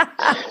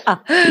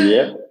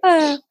 Yeah.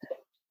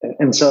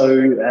 And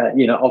so,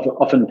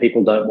 often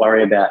people don't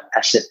worry about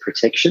asset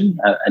protection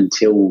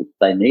until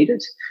they need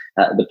it.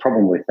 The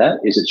problem with that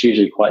is it's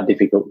usually quite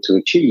difficult to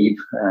achieve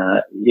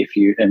if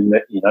you, in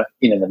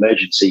an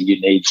emergency, you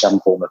need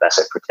some form of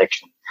asset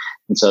protection.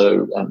 And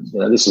so,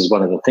 this is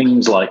one of the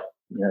things like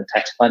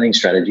tax planning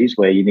strategies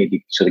where you need to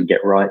sort of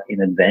get right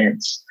in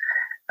advance.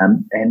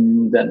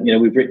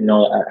 We've written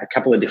a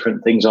couple of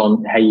different things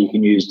on how you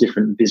can use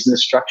different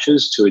business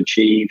structures to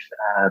achieve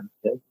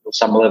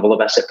some level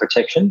of asset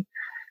protection.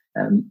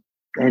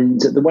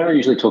 And the way I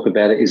usually talk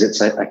about it is it's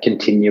a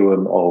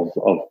continuum of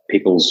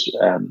people's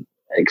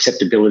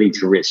acceptability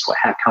to risk. Like,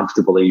 how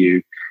comfortable are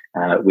you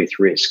with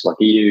risk? Like,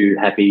 are you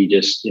happy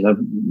just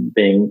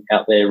being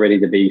out there ready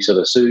to be sort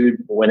of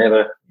sued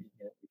whenever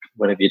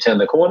you turn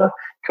the corner?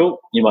 Cool.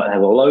 You might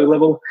have a low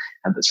level,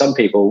 but some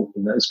people,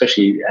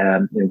 especially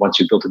once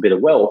you've built a bit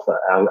of wealth,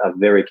 are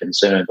very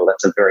concerned, or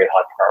that's a very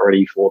high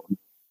priority for them.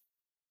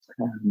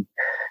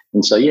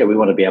 And so, we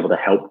want to be able to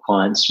help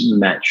clients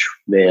match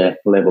their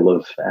level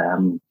of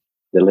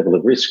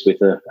risk with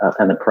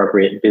an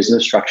appropriate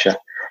business structure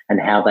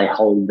and how they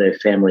hold their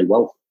family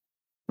wealth.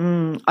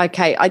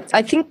 Okay,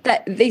 I think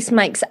that this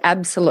makes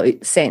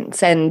absolute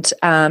sense. And,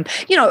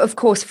 of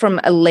course, from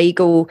a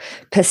legal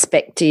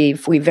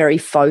perspective, we're very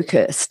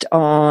focused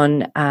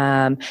on,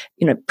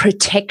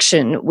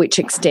 protection, which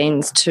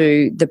extends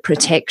to the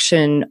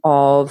protection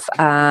of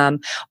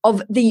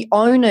the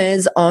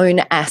owner's own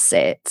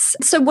assets.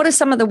 So what are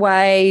some of the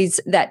ways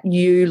that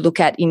you look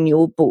at in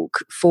your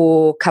book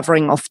for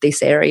covering off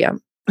this area?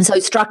 So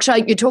structure,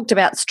 you talked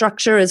about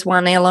structure as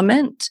one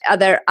element. Are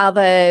there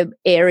other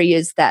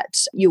areas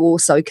that you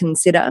also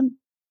consider?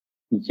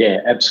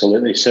 Yeah,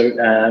 absolutely. So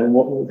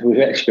we've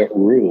actually got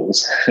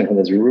rules.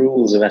 There's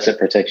rules of asset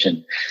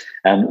protection.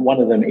 One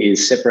of them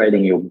is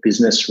separating your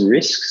business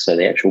risk, so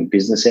the actual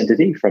business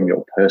entity, from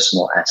your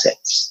personal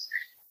assets.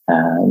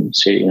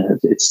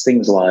 It's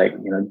things like,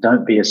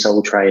 don't be a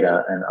sole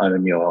trader and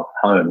own your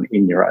home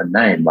in your own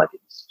name. Like,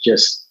 it's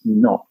just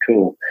not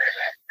cool.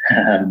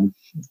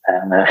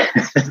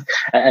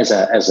 As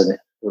a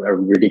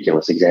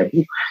ridiculous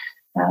example.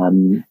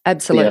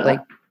 Absolutely.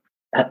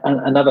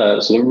 Another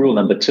sort of rule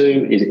number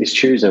 2 is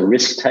choose a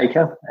risk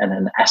taker and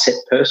an asset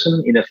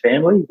person in a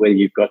family where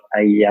you've got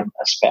a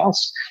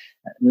spouse.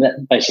 And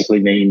that basically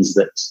means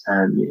that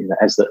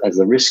as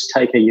the risk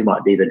taker, you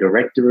might be the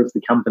director of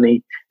the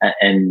company,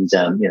 and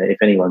if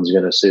anyone's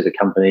going to sue the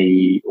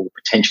company, or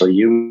potentially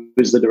you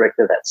as the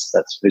director,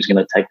 that's who's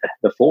going to take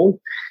the fall.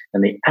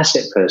 And the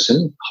asset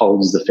person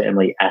holds the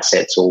family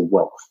assets or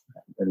wealth.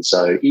 And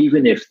so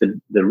even if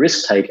the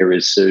risk taker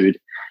is sued,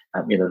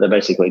 they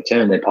basically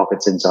turn their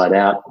pockets inside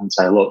out and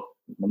say, look,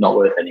 I'm not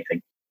worth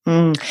anything.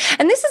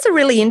 And this is a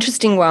really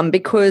interesting one,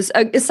 because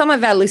some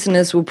of our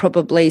listeners will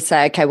probably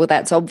say, okay, well,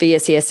 that's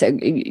obvious. Yes,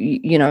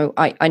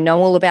 I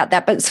know all about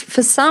that. But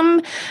for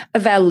some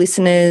of our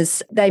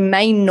listeners, they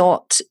may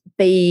not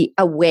be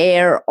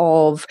aware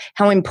of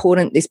how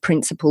important this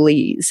principle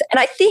is. And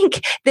I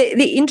think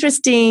the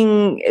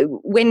interesting,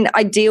 when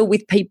I deal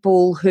with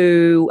people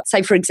who,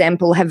 say, for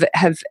example, have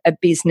a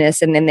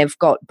business and then they've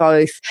got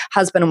both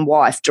husband and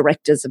wife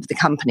directors of the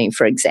company,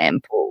 for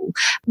example,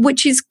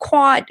 which is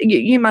quite,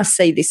 you must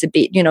see this a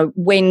bit,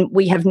 when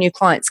we have new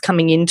clients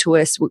coming into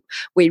us,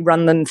 we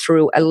run them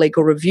through a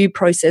legal review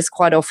process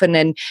quite often,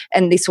 and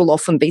this will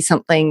often be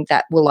something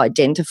that we'll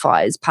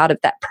identify as part of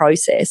that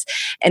process.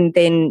 And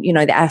then,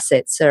 the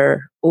assets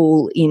are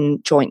all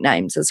in joint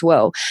names as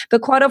well.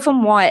 But quite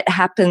often why it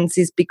happens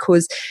is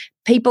because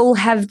people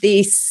have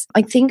this,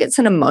 I think it's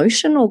an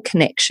emotional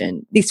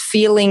connection, this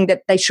feeling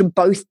that they should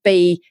both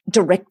be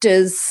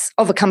directors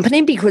of a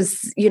company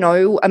because,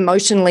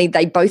 emotionally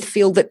they both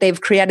feel that they've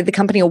created the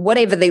company, or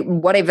whatever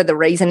the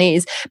reason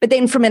is. But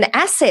then from an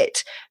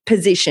asset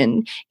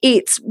position,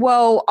 it's,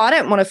 well, I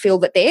don't want to feel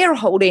that they're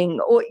holding,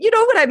 or you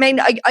know what I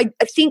mean? I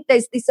think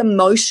there's this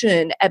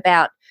emotion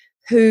about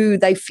who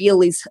they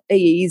feel is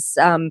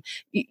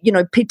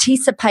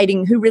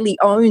participating, who really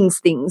owns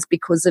things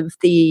because of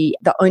the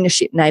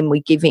ownership name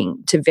we're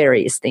giving to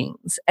various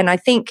things. And I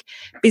think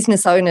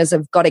business owners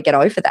have got to get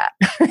over that.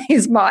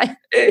 is my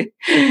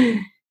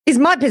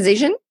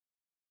position.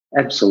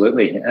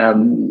 Absolutely.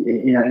 And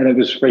it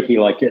was freaky.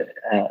 Like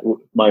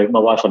my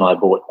wife and I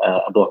bought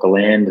a block of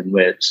land, and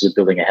we're sort of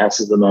building a house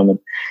at the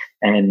moment.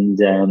 And,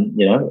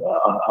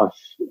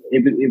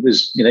 it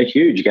was,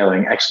 huge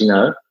going, actually,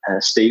 no,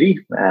 Stevie,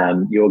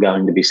 you're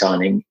going to be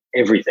signing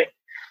everything.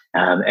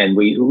 And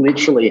we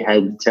literally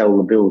had to tell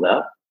the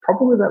builder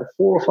probably about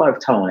 4 or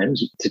 5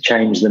 times to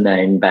change the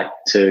name back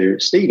to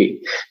Stevie,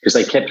 because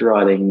they kept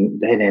writing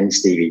then and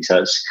Stevie.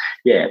 So it's,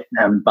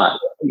 but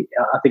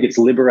I think it's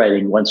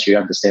liberating once you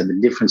understand the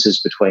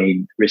differences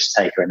between risk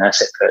taker and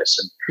asset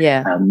person.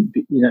 Yeah.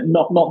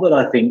 Not that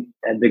I think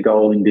the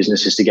goal in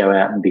business is to go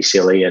out and be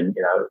silly and,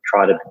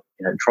 try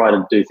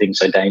to do things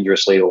so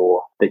dangerously,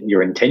 or that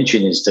your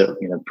intention is to,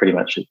 pretty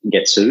much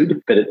get sued.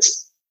 But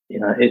it's,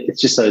 it's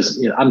just those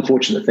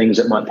unfortunate things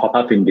that might pop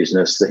up in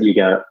business that you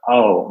go,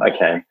 oh,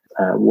 okay,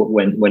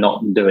 when we're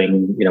not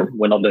doing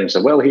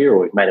so well here, or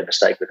we've made a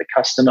mistake with a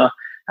customer,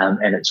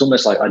 And it's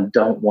almost like I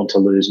don't want to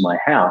lose my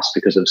house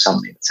because of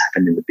something that's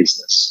happened in the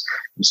business.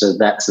 And so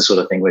that's the sort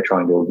of thing we're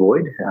trying to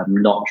avoid.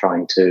 Not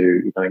trying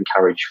to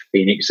encourage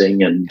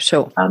phoenixing and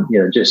Sure.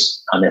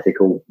 Just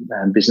unethical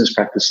business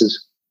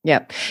practices.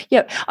 Yeah.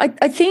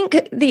 I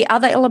think the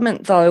other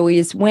element, though,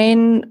 is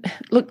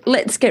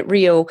let's get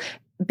real,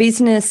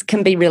 business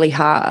can be really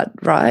hard,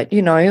 right?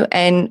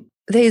 And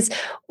there's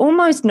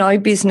almost no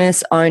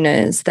business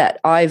owners that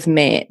I've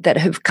met that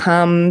have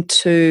come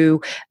to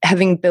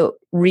having built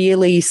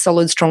really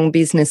solid, strong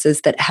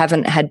businesses that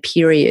haven't had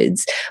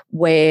periods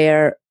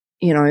where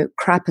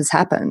crap has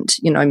happened.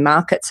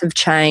 Markets have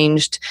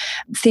changed.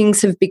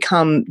 Things have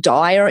become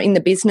dire in the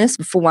business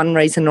for one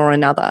reason or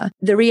another.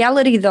 The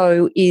reality,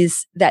 though,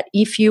 is that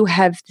if you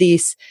have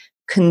this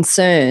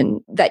concern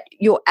that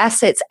your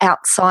assets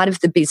outside of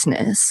the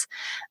business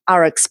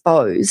are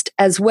exposed,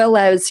 as well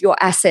as your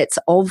assets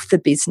of the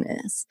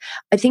business,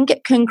 I think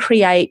it can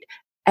create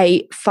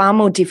a far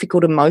more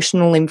difficult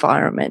emotional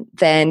environment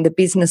than the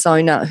business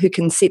owner who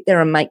can sit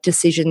there and make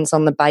decisions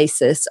on the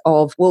basis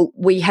of, well,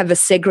 we have a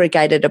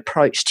segregated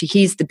approach to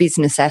here's the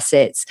business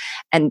assets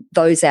and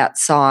those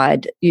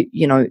outside,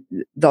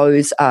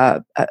 those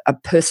are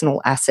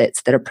personal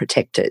assets that are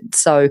protected.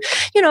 So,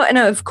 and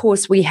of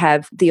course we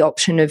have the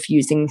option of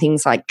using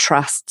things like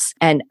trusts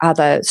and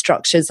other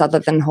structures other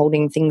than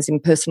holding things in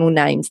personal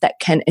names that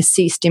can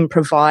assist in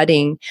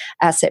providing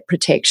asset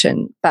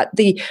protection. But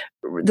the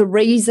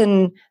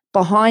reason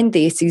behind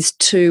this is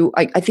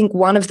I think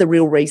one of the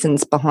real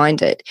reasons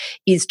behind it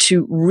is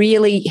to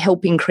really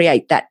helping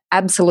create that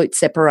absolute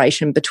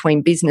separation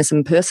between business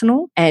and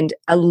personal and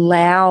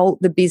allow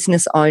the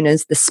business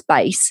owners the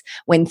space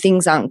when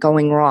things aren't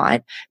going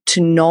right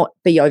to not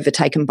be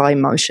overtaken by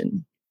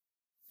emotion.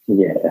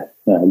 Yeah,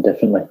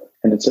 definitely.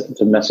 And it's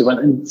a massive one.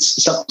 And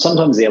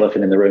sometimes the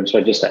elephant in the room,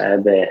 so just to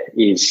add there,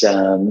 is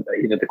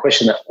the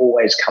question that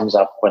always comes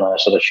up when I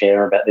sort of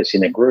share about this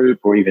in a group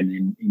or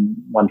even in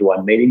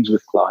one-to-one meetings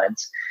with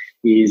clients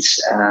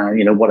is,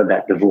 what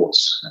about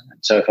divorce?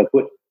 So if I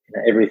put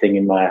everything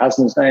in my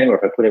husband's name or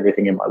if I put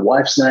everything in my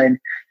wife's name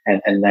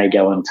and they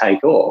go and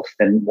take off,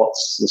 then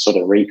what's the sort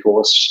of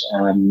recourse,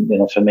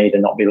 for me to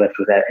not be left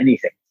without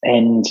anything?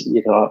 And,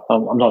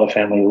 I'm not a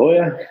family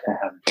lawyer.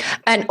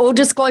 And all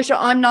disclosure,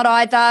 I'm not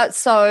either.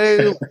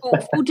 So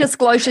full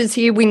disclosures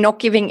here, we're not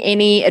giving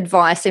any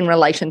advice in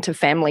relation to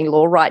family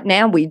law right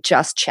now. We're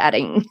just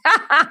chatting.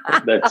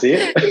 That's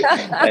it.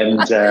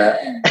 And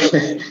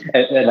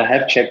I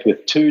have checked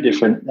with two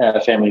different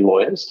family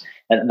lawyers,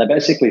 and they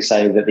basically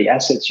say that the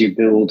assets you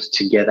build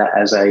together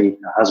as a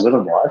husband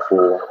and wife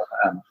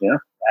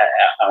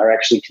are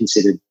actually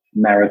considered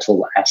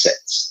marital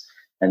assets.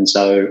 And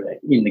so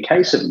in the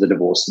case of the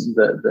divorce,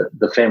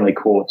 the family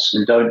courts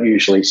don't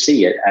usually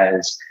see it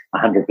as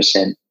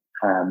 100%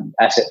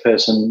 asset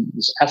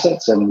person's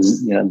assets and,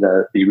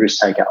 the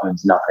risk taker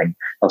owns nothing.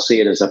 They'll see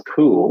it as a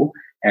pool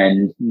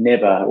and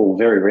never or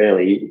very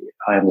rarely,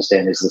 I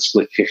understand, is the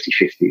split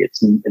 50-50.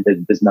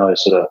 There's no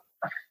sort of,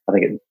 I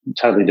think it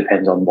totally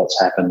depends on what's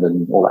happened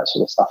and all that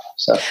sort of stuff.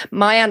 So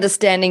my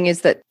understanding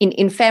is that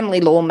in family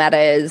law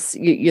matters,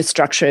 your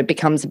structure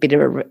becomes a bit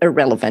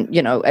irrelevant,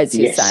 as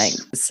you're saying.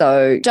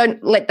 So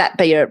don't let that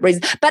be a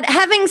reason. But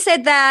having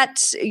said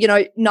that,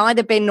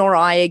 neither Ben nor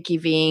I are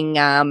giving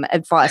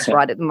advice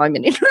right at the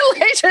moment in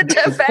relation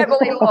to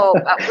family law,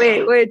 but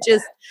we're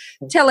just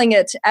telling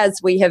it as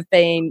we have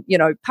been,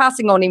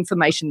 passing on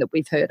information that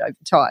we've heard over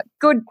time.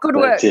 Good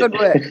work.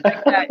 Okay.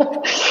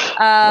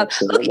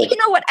 Look, you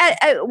know what?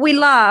 We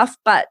laugh,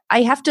 but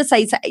I have to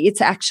say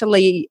it's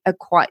actually a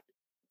quite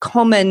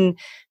common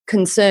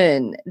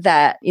concern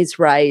that is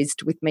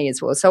raised with me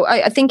as well. So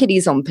I think it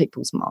is on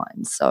people's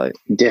minds. So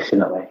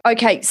definitely.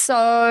 Okay,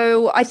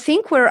 so I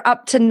think we're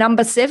up to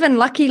number 7.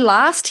 Lucky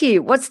last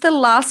here. What's the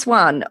last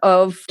one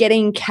of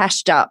getting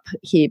cashed up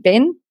here,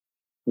 Ben?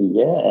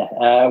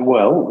 Yeah,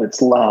 well,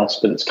 it's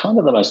last, but it's kind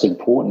of the most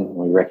important,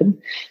 we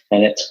reckon,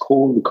 and it's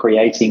called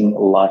creating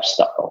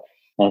lifestyle.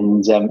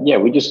 And,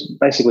 we just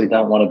basically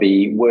don't want to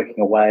be working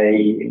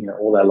away,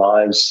 all our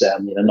lives,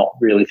 not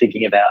really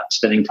thinking about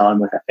spending time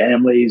with our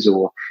families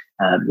or,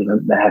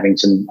 having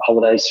some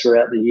holidays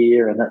throughout the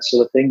year and that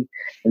sort of thing.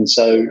 And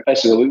so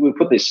basically we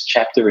put this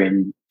chapter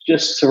in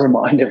just to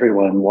remind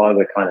everyone why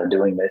we're kind of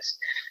doing this.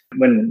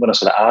 When I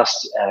sort of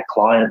asked our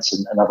clients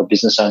and other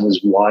business owners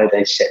why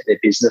they set their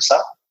business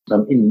up,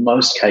 in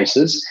most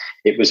cases,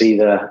 it was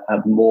either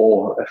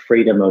more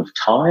freedom of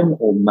time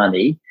or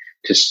money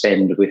to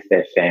spend with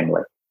their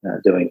family,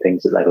 doing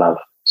things that they love.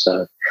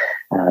 So,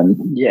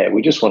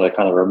 we just want to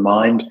kind of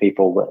remind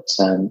people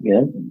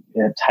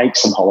that, take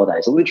some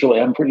holidays. Literally,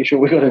 I'm pretty sure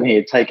we've got in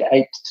here, take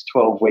 8 to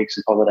 12 weeks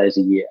of holidays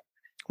a year.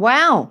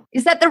 Wow.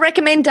 Is that the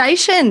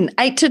recommendation?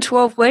 8 to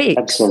 12 weeks?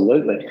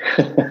 Absolutely.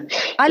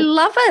 I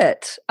love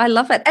it.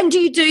 And do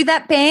you do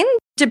that, Ben?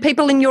 Do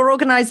people in your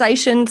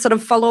organisation sort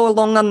of follow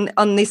along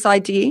on this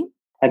idea?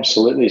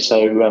 Absolutely.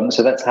 So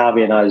that's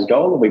Harvey and I's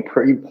goal, and we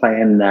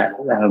pre-plan that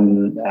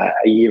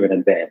a year in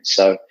advance.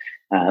 So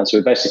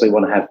we basically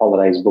want to have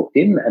holidays booked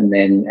in, and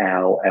then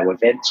our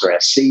events or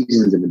our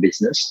seasons in the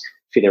business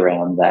fit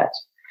around that.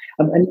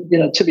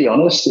 And to be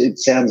honest, it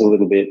sounds a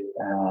little bit,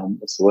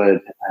 what's the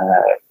word?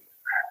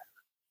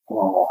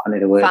 I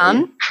need a word.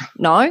 Fun?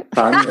 No.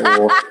 Fun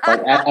or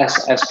like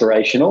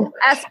aspirational.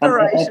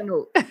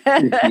 Aspirational.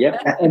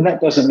 Yep. And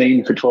that doesn't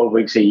mean for 12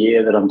 weeks a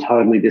year that I'm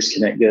totally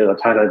disconnected. I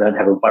totally don't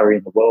have a worry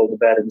in the world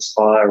about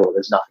Inspire or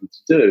there's nothing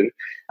to do.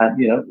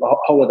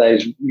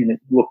 Holidays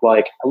look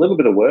like a little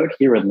bit of work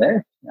here and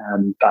there,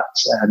 but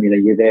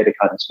you're there to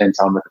kind of spend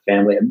time with the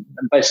family and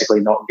basically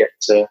not get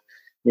to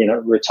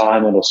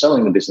retirement or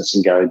selling the business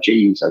and go,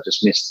 geez, I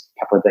just missed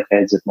a couple of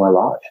decades of my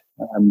life.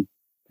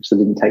 So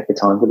didn't take the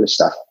time for this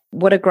stuff.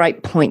 What a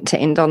great point to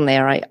end on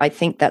there. I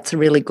think that's a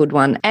really good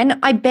one. And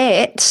I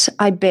bet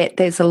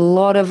there's a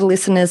lot of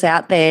listeners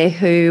out there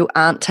who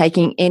aren't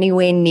taking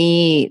anywhere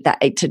near that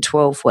 8 to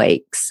 12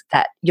 weeks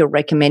that you're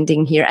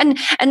recommending here. And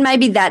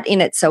maybe that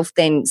in itself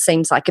then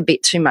seems like a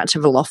bit too much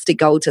of a lofty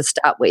goal to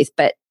start with,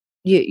 but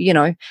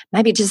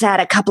maybe just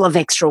add a couple of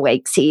extra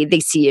weeks here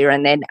this year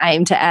and then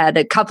aim to add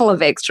a couple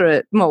of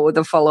extra more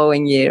the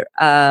following year,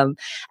 and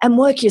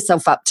work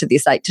yourself up to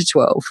this 8 to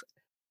 12.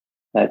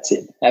 That's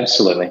it.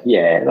 Absolutely.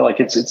 Yeah.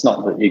 Like it's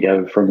not that you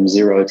go from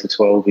 0 to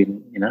 12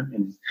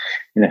 in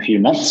a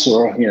few months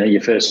or, your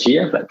first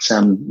year, but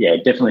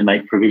definitely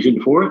make provision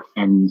for it.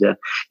 And,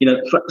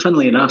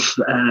 funnily enough,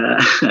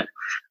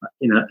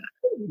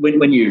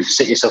 when you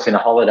set yourself in a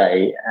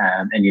holiday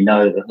and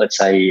that, let's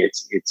say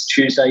it's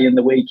Tuesday in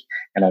the week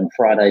and on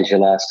Friday is your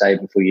last day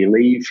before you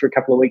leave for a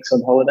couple of weeks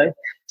on holiday,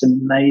 it's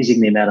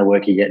amazing the amount of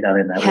work you get done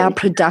in that How week.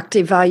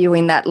 productive are you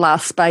in that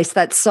last space?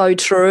 That's so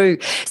true.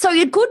 So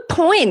a good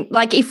point.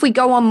 Like if we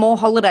go on more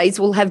holidays,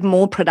 we'll have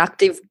more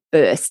productive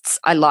bursts.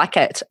 I like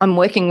it. I'm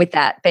working with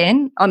that,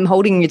 Ben. I'm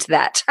holding you to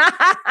that.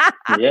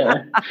 Yeah.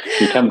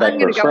 You come back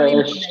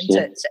refreshed.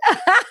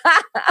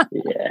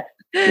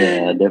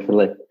 Yeah,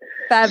 definitely.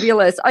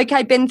 Fabulous.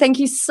 Okay, Ben, thank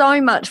you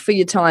so much for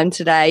your time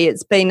today.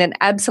 It's been an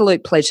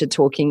absolute pleasure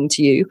talking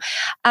to you.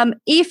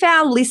 If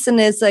our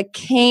listeners are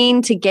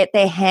keen to get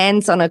their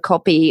hands on a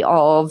copy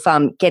of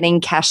Getting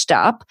Cashed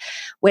Up,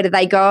 where do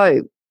they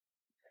go?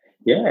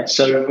 Yeah,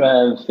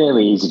 so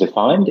fairly easy to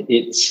find.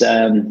 It's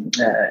on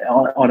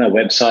our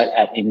website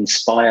at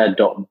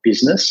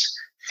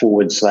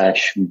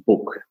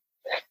inspire.business/book.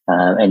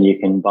 And you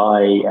can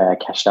buy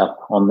Cashed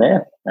Up on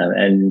there.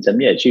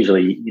 It's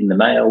usually in the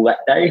mail that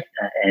day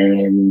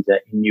and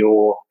in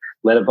your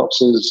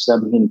letterboxes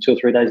in 2 or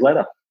 3 days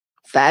later.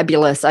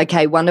 Fabulous.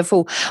 Okay,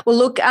 wonderful. Well,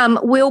 look,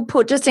 we'll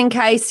put, just in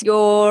case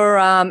you're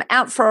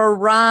out for a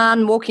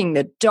run, walking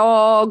the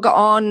dog,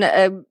 on,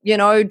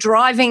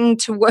 driving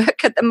to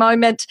work at the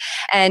moment,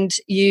 and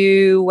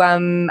you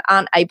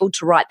aren't able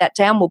to write that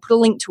down, we'll put a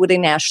link to it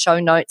in our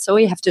show notes. All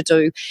you have to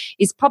do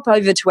is pop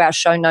over to our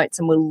show notes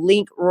and we'll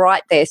link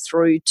right there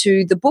through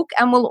to the book,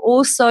 and we'll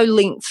also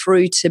link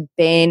through to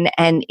Ben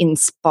and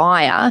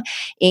Inspire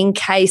in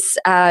case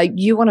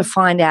you want to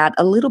find out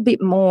a little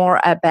bit more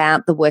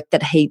about the work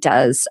that he does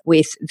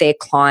with their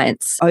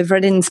clients over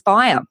at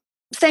Inspire.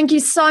 Thank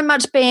you so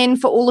much, Ben,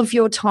 for all of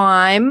your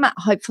time.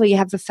 Hopefully you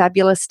have a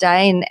fabulous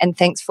day, and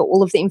thanks for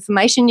all of the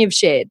information you've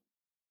shared.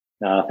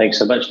 Thanks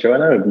so much,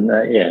 Joanna. And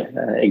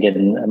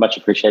again, much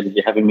appreciated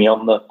you having me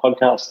on the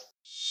podcast.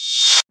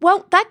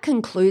 Well, that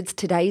concludes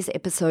today's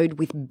episode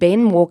with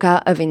Ben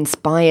Walker of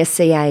Inspire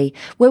CA,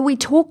 where we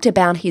talked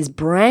about his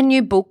brand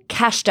new book,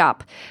 Cashed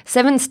Up,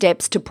 7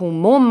 Steps to Pull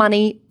More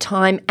Money,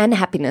 Time and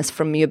Happiness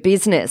from Your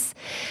Business.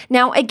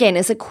 Now, again,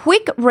 as a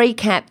quick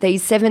recap,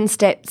 these 7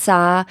 steps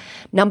are: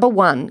 number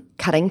 1,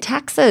 cutting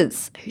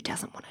taxes. Who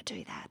doesn't want to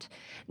do that?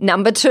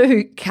 Number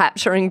 2,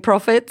 capturing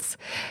profits.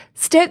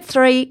 Step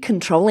 3,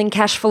 controlling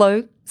cash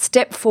flow.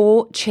 Step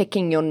 4,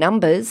 checking your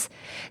numbers.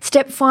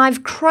 Step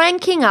 5,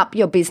 cranking up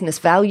your business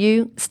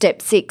value.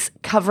 Step 6,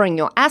 covering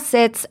your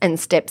assets. And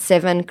Step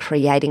 7,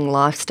 creating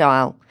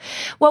lifestyle.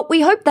 Well,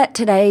 we hope that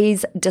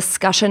today's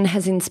discussion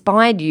has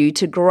inspired you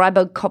to grab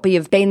a copy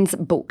of Ben's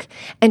book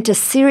and to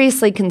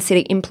seriously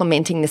consider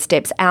implementing the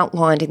steps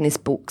outlined in this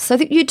book so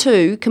that you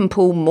too can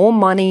pull more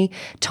money,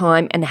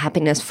 time and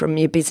happiness from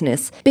your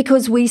business,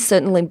 because we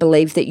certainly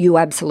believe that you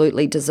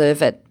absolutely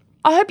deserve it.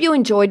 I hope you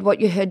enjoyed what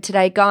you heard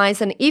today,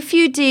 guys. And if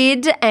you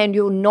did and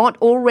you're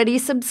not already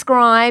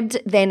subscribed,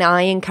 then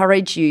I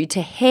encourage you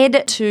to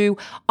head to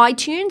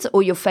iTunes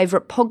or your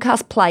favourite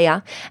podcast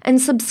player and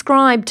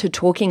subscribe to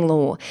Talking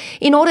Law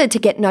in order to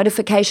get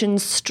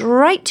notifications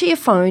straight to your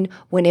phone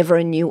whenever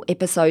a new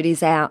episode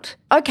is out.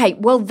 Okay,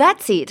 well,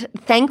 that's it.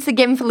 Thanks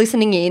again for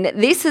listening in.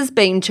 This has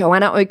been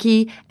Joanna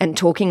Oakey and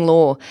Talking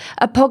Law,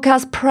 a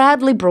podcast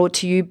proudly brought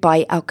to you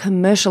by our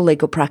commercial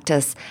legal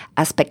practice,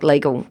 Aspect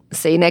Legal.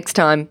 See you next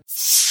time.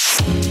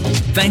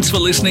 Thanks for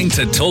listening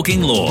to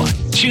Talking Law.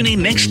 Tune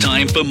in next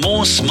time for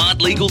more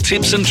smart legal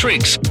tips and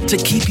tricks to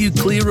keep you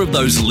clear of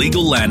those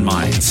legal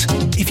landmines.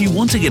 If you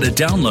want to get a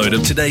download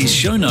of today's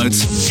show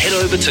notes, head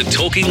over to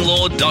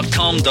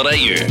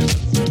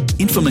talkinglaw.com.au.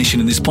 Information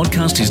in this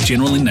podcast is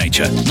general in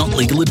nature, not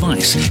legal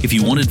advice. If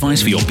you want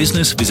advice for your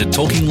business, visit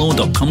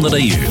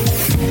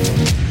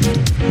talkinglaw.com.au.